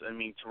teams. I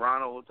mean,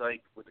 Toronto looked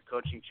like with the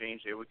coaching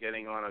change they were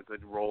getting on a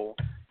good roll,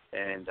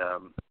 and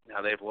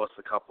now they've lost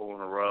a couple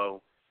in a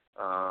row.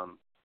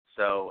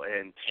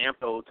 And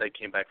Tampa looked like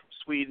came back from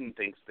Sweden,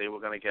 thinks they were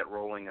going to get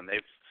rolling, and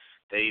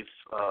they've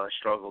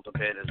struggled a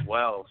bit as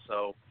well.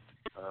 So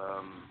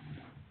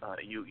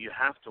you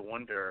have to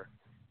wonder.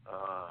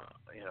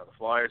 The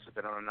Flyers have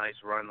been on a nice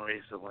run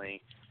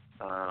recently.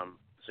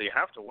 So you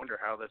have to wonder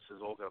how this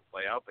is all going to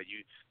play out. But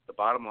the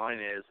bottom line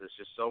is there's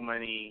just so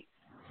many,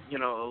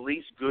 at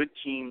least good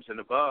teams and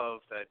above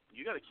that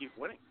you got to keep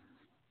winning.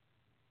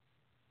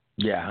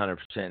 Yeah, 100%.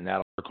 And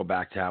that'll circle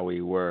back to how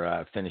we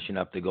were finishing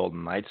up the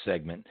Golden Knights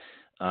segment.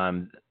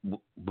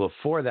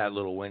 Before that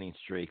little winning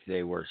streak,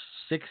 they were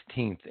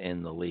 16th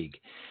in the league.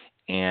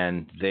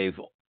 And they've,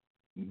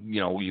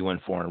 you win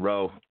 4 in a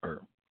row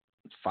or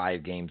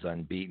 5 games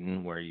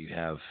unbeaten where you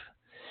have,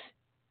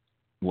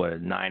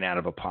 9 out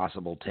of a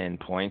possible 10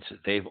 points.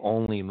 They've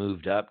only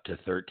moved up to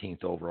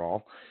 13th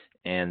overall,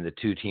 and the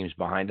 2 teams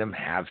behind them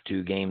have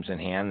 2 games in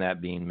hand,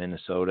 that being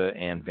Minnesota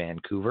and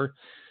Vancouver.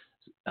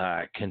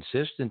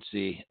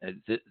 Consistency,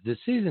 the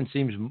season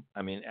seems,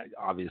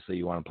 obviously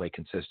you want to play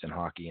consistent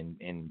hockey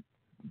and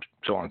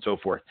so on and so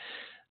forth.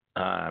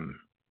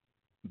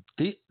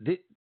 The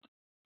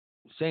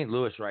St.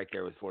 Louis right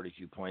there with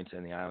 42 points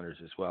and the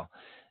Islanders as well.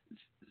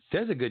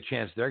 There's a good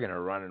chance they're going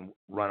to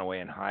run away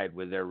and hide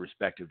with their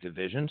respective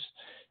divisions.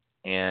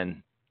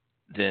 And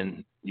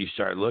then you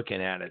start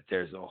looking at it,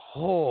 there's a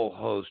whole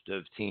host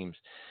of teams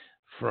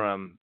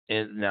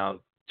now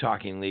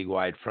talking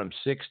league-wide, from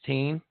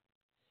 16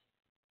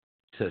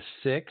 to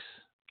 6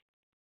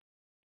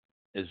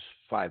 is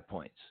 5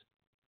 points.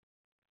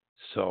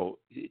 So,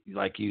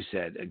 like you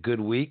said, a good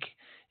week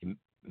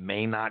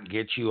may not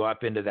get you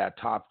up into that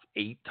top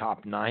 8,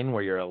 top 9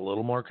 where you're a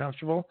little more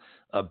comfortable.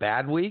 A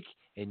bad week,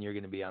 and you're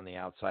going to be on the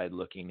outside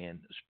looking in,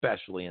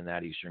 especially in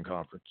that Eastern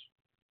Conference.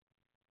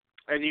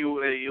 And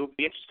it'll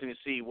be interesting to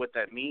see what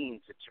that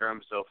means in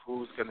terms of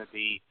who's going to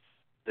be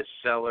the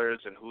sellers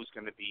and who's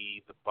going to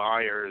be the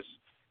buyers.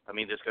 I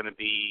mean, there's going to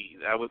be,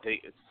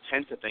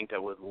 tend to think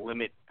that would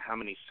limit how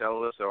many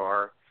sellers there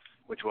are,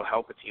 which will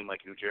help a team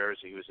like New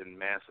Jersey, who's in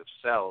massive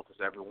sell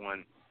because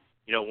everyone,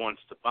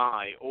 wants to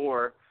buy.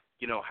 Or,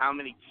 how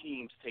many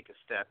teams take a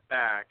step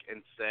back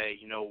and say,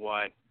 you know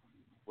what,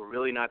 we're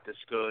really not this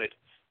good.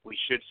 We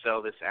should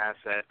sell this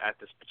asset at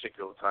this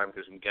particular time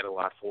because we can get a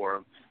lot for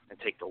them, and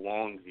take the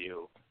long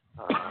view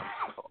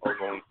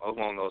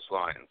along those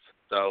lines.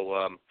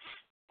 So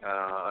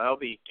it'll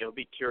be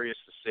curious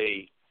to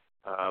see.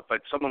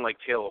 But someone like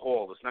Taylor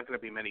Hall, there's not going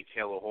to be many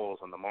Taylor Halls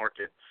on the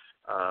market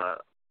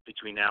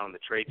between now and the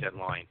trade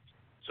deadline.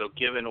 So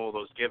given all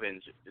those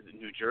givens,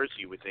 New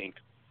Jersey would think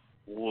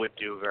would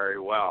do very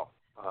well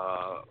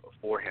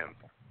for him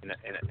in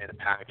a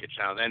package.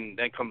 Now then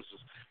comes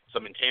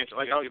some intangible.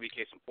 Like, I'll give you a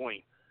case in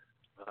point.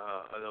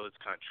 Although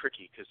it's kind of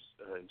tricky because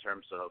in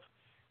terms of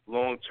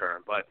long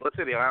term, but let's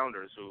say the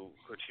Islanders, who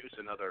could use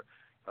another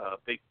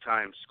big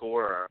time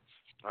scorer,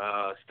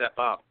 step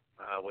up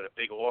with a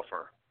big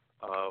offer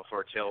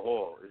for Taylor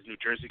Hall. Is New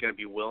Jersey going to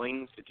be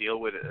willing to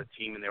deal with a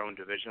team in their own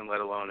division,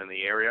 let alone in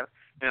the area?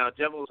 Now,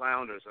 Devils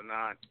Islanders are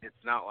not.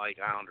 It's not like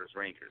Islanders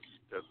Rangers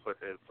to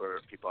put it for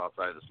people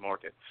outside of this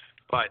market,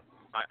 but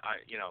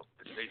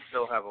they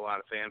still have a lot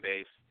of fan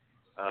base.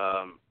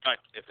 But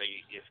if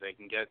they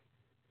can get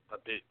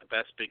the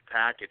best big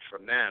package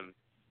from them,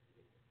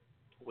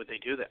 would they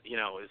do that?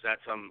 Is that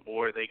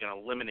or are they going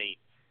to eliminate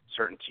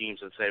certain teams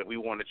and say, we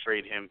want to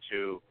trade him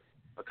to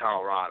a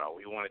Colorado,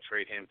 we want to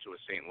trade him to a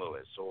St.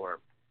 Louis, or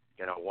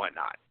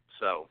whatnot.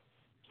 So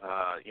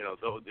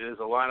there's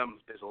a lot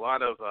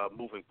of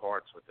moving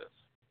parts with this.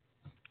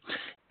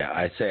 Yeah,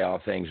 I'd say all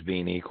things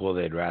being equal,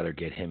 they'd rather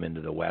get him into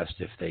the West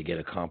if they get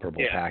a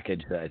comparable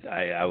package.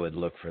 I would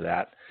look for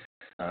that.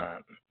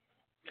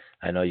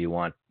 I know you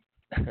want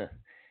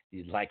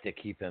you'd like to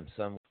keep him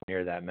somewhere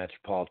near that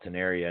metropolitan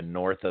area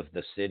north of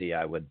the city,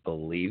 I would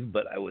believe,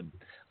 but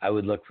I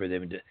would look for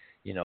them to,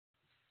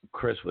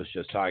 Chris was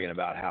just talking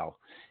about how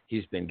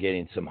he's been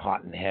getting some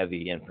hot and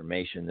heavy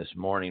information this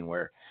morning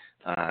where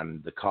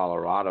the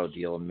Colorado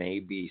deal may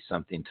be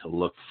something to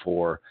look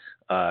for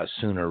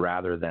sooner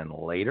rather than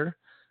later.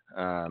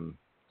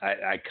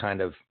 I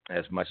kind of,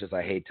 as much as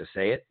I hate to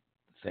say it,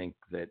 think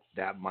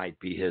that might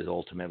be his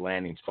ultimate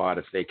landing spot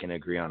if they can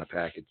agree on a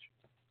package.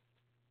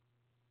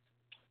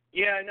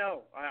 Yeah, I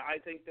know. I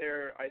think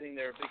they're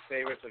big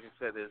favorites. Like I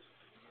said, is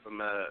from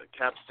a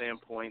cap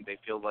standpoint, they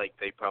feel like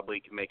they probably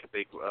can make a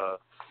big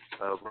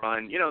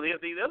run.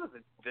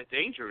 The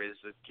danger is,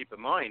 to keep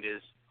in mind,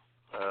 is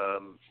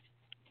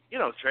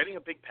trading a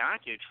big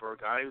package for a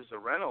guy who's a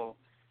rental,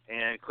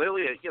 and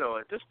clearly,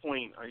 at this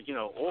point,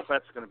 all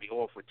bets are going to be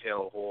off with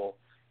Taylor Hall.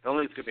 Not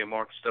only is it going to be a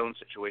Mark Stone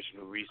situation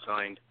who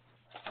re-signed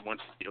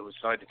who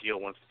signed the deal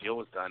once the deal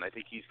was done. I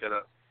think he's going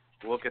to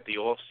look at the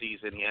off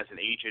season. He has an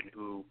agent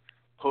who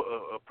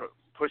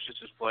pushes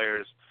his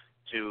players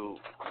to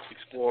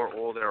explore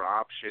all their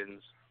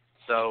options.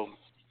 So,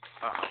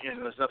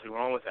 there's nothing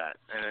wrong with that.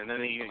 And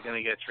then you're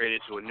going to get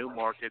traded to a new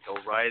market.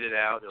 They'll ride it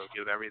out. They'll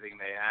give everything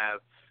they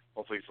have,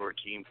 hopefully for a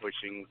team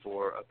pushing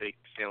for a big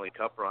Stanley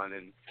Cup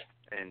run.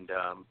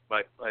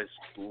 But as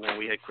when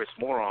we had Chris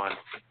Moore on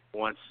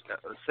once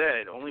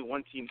said, only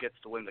one team gets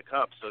to win the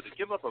Cup. So to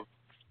give up a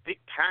big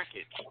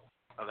package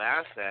of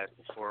assets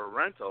for a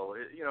rental,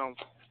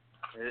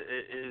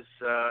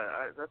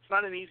 that's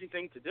not an easy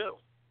thing to do.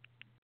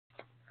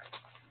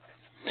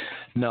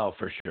 No,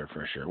 for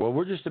sure. Well,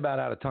 we're just about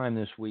out of time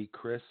this week,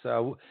 Chris.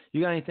 You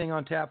got anything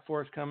on tap for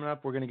us coming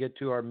up? We're going to get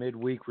to our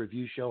midweek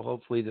review show,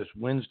 hopefully this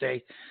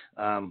Wednesday.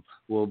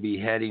 We'll be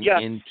heading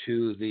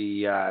into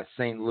the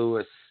St.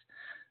 Louis,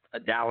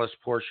 Dallas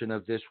portion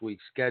of this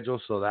week's schedule,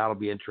 so that'll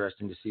be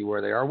interesting to see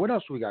where they are. What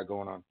else we got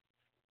going on?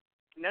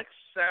 Next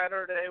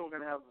Saturday, we're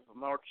going to have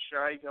Mark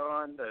Scheig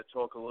on to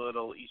talk a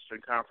little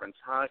Eastern Conference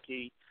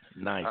hockey.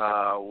 Nice.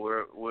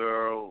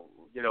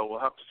 We'll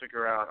have to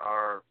figure out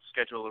our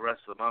schedule the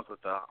rest of the month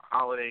with the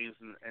holidays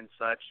and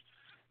such.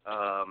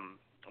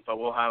 But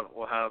we'll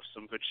have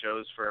some good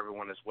shows for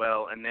everyone as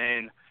well. And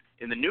then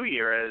in the new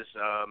year, as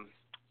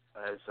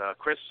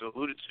Chris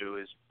alluded to,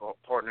 his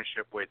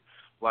partnership with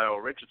Lyle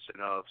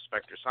Richardson of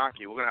Spectre's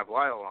Hockey, we're going to have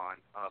Lyle on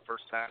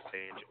first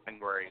Saturday in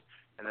January,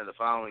 and then the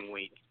following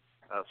week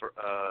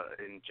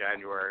in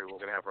January, we're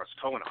going to have Russ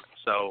Cohen on.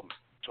 So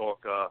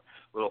talk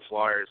little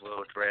Flyers,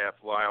 little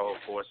draft. Lyle,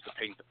 of course, to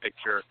paint the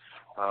picture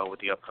with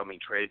the upcoming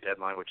trade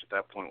deadline, which at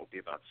that point will be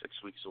about 6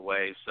 weeks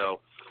away.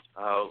 So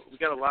we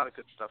got a lot of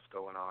good stuff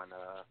going on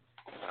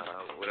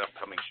with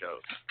upcoming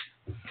shows.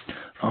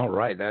 All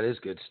right, that is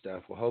good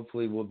stuff. Well,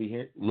 hopefully we'll be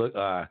here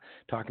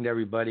talking to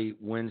everybody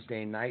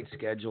Wednesday night,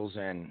 schedules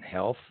and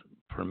health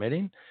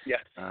permitting.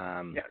 Yes.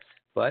 Yes.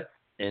 But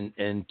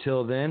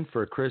until then,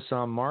 for Chris,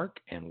 I'm Mark,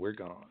 and we're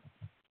gone.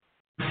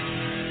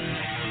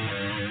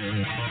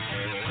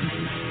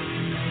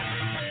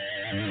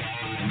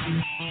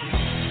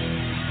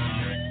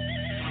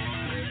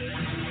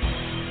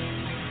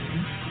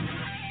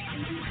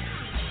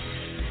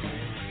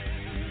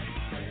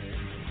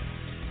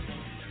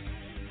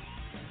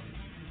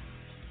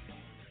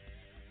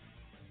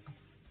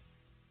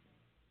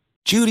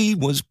 Judy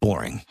was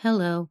boring.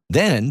 Hello.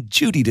 Then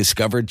Judy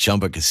discovered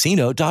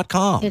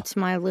ChumbaCasino.com. It's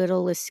my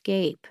little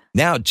escape.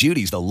 Now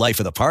Judy's the life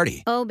of the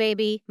party. Oh,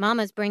 baby,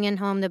 mama's bringing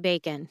home the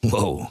bacon.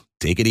 Whoa,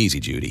 take it easy,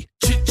 Judy.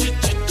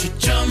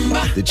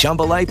 The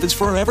Chumba life is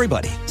for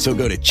everybody. So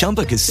go to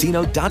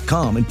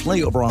ChumbaCasino.com and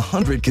play over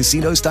 100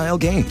 casino-style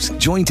games.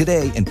 Join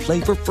today and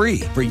play for free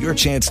for your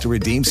chance to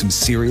redeem some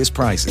serious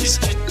prizes.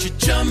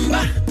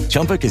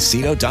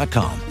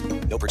 ChumbaCasino.com.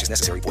 No purchase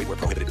necessary. Void where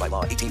prohibited by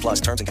law.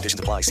 18+ terms and conditions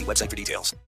apply. See website for details.